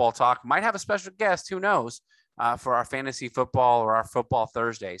good football talk. Might have a special guest, who knows, for our fantasy football or our football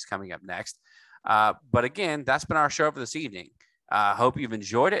Thursdays coming up next. But again, that's been our show for this evening. Hope you've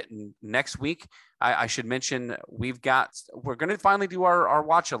enjoyed it. And next week, I should mention we're going to finally do our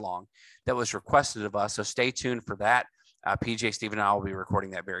watch along that was requested of us. So stay tuned for that. PJ, Steve, and I will be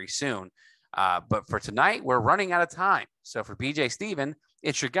recording that very soon. But for tonight, we're running out of time. So for PJ Steven,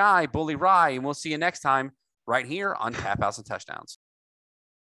 it's your guy, Bully Rye, and we'll see you next time right here on Tap House and Touchdowns.